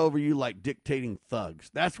lord over you like dictating thugs.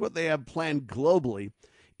 That's what they have planned globally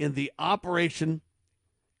in the Operation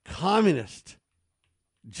Communist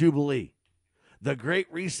Jubilee. The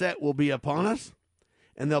Great Reset will be upon us,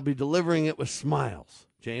 and they'll be delivering it with smiles.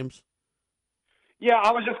 James? Yeah,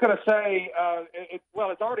 I was just going to say,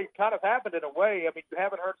 it's already kind of happened in a way. I mean, you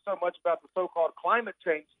haven't heard so much about the so-called climate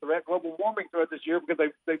change threat, global warming threat this year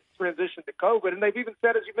because they've transitioned to COVID. And they've even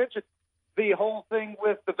said, as you mentioned, the whole thing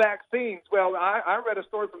with the vaccines. Well, I read a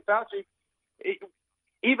story from Fauci.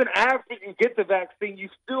 Even after you get the vaccine, you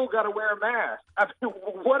still got to wear a mask. I mean,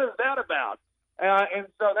 what is that about? And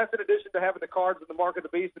so that's in addition to having the cards and the mark of the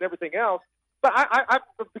beast and everything else. But I'm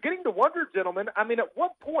beginning to wonder, gentlemen, I mean, at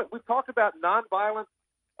what point, we've talked about nonviolent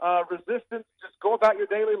resistance, just go about your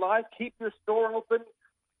daily life, keep your store open,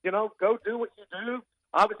 go do what you do.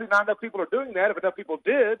 Obviously, not enough people are doing that. If enough people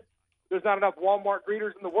did, there's not enough Walmart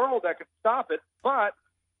greeters in the world that could stop it. But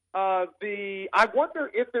I wonder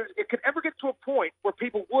if it could ever get to a point where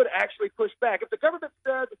people would actually push back. If the government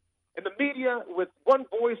said, and the media with one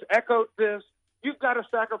voice echoed this, you've got to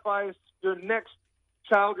sacrifice your next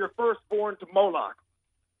child, your firstborn, to Moloch,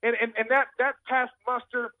 and that passed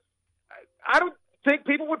muster, I don't think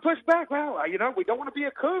people would push back. Well, we don't want to be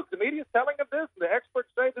a kook. The media's telling them this, and the experts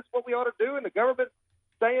say this is what we ought to do, and the government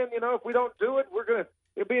saying, if we don't do it,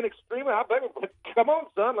 it'll be an extreme. I bet, come on,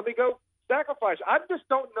 son, let me go sacrifice. I just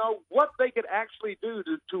don't know what they could actually do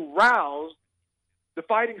to rouse the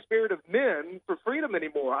fighting spirit of men for freedom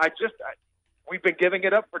anymore. We've been giving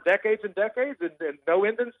it up for decades and decades, and no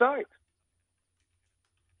end in sight.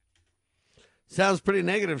 Sounds pretty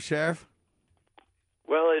negative, Sheriff.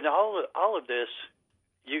 Well, in all of this,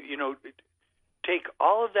 you know, take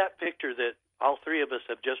all of that picture that all three of us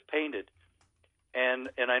have just painted, and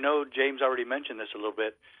I know James already mentioned this a little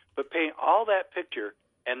bit, but paint all that picture,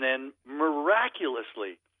 and then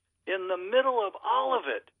miraculously, in the middle of all of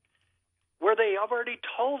it, where they already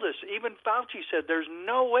told us, even Fauci said there's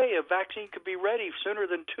no way a vaccine could be ready sooner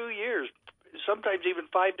than 2 years, sometimes even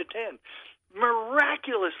 5 to 10.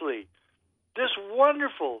 Miraculously, this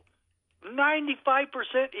wonderful 95%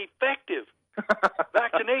 effective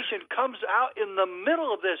vaccination comes out in the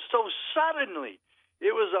middle of this so suddenly.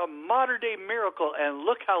 It was a modern-day miracle, and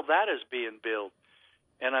look how that is being billed.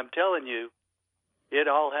 And I'm telling you, it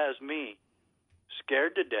all has me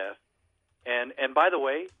scared to death. And by the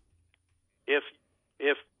way, if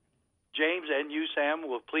James and you, Sam,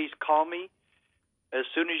 will please call me as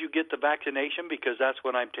soon as you get the vaccination, because that's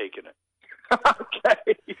when I'm taking it.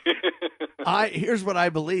 Okay. Here's what I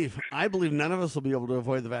believe. I believe none of us will be able to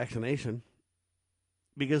avoid the vaccination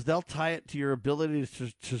because they'll tie it to your ability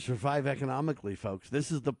to survive economically, folks.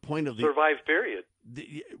 This is the point of the... Survive, period.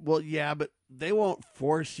 Well, yeah, but they won't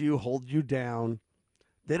force you, hold you down.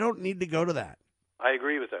 They don't need to go to that. I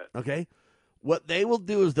agree with that. Okay? What they will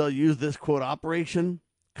do is they'll use this, quote, Operation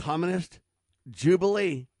Communist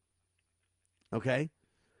Jubilee. Okay?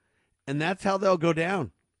 And that's how they'll go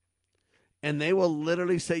down. And they will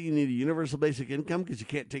literally say you need a universal basic income because you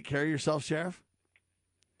can't take care of yourself, Sheriff.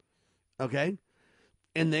 Okay?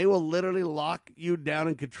 And they will literally lock you down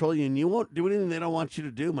and control you, and you won't do anything they don't want you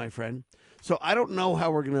to do, my friend. So I don't know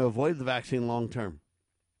how we're going to avoid the vaccine long term.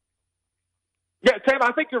 Yeah, Sam,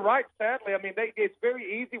 I think you're right, sadly. I mean, it's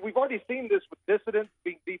very easy. We've already seen this with dissidents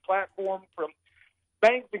being deplatformed from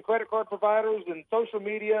banks and credit card providers and social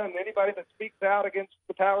media, and anybody that speaks out against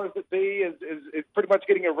the powers that be is pretty much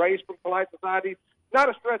getting erased from polite society. Not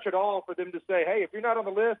a stretch at all for them to say, hey, if you're not on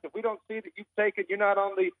the list, if we don't see that you've taken, you're not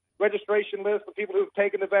on the registration list of people who've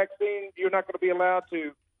taken the vaccine, you're not going to be allowed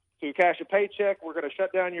to cash a paycheck. We're going to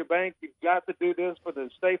shut down your bank. You've got to do this for the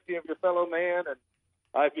safety of your fellow man, and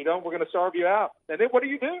if you don't, we're going to starve you out. And then what do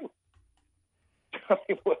you do? I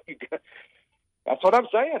mean, that's what I'm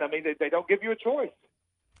saying. I mean, they don't give you a choice.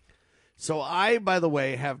 So I, by the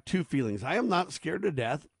way, have two feelings. I am not scared to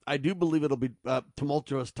death. I do believe it'll be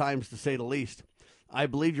tumultuous times, to say the least. I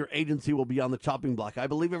believe your agency will be on the chopping block. I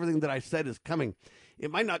believe everything that I said is coming. It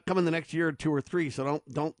might not come in the next year or 2 or 3, so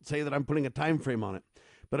don't say that I'm putting a time frame on it.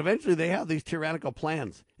 But eventually they have these tyrannical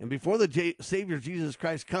plans. And before the Savior Jesus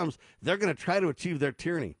Christ comes, they're going to try to achieve their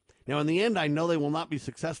tyranny. Now, in the end, I know they will not be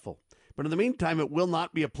successful. But in the meantime, it will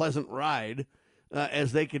not be a pleasant ride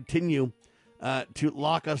as they continue to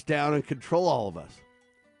lock us down and control all of us.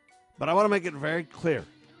 But I want to make it very clear.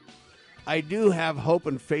 I do have hope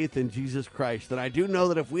and faith in Jesus Christ. And I do know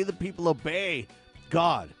that if we, the people, obey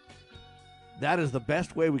God, that is the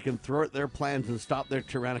best way we can thwart their plans and stop their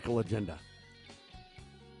tyrannical agenda.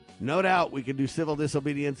 No doubt we can do civil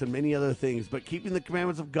disobedience and many other things, but keeping the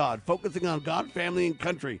commandments of God, focusing on God, family, and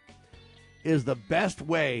country is the best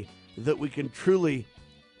way that we can truly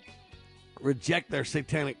reject their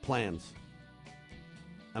satanic plans.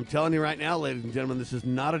 I'm telling you right now, ladies and gentlemen, this is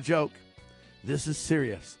not a joke. This is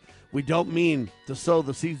serious. We don't mean to sow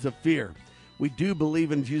the seeds of fear. We do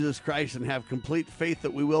believe in Jesus Christ and have complete faith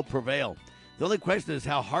that we will prevail. The only question is,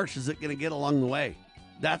 how harsh is it going to get along the way?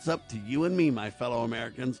 That's up to you and me, my fellow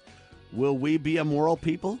Americans. Will we be a moral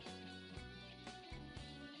people?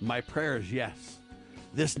 My prayer is yes.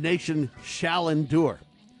 This nation shall endure.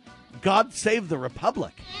 God save the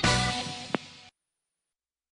Republic.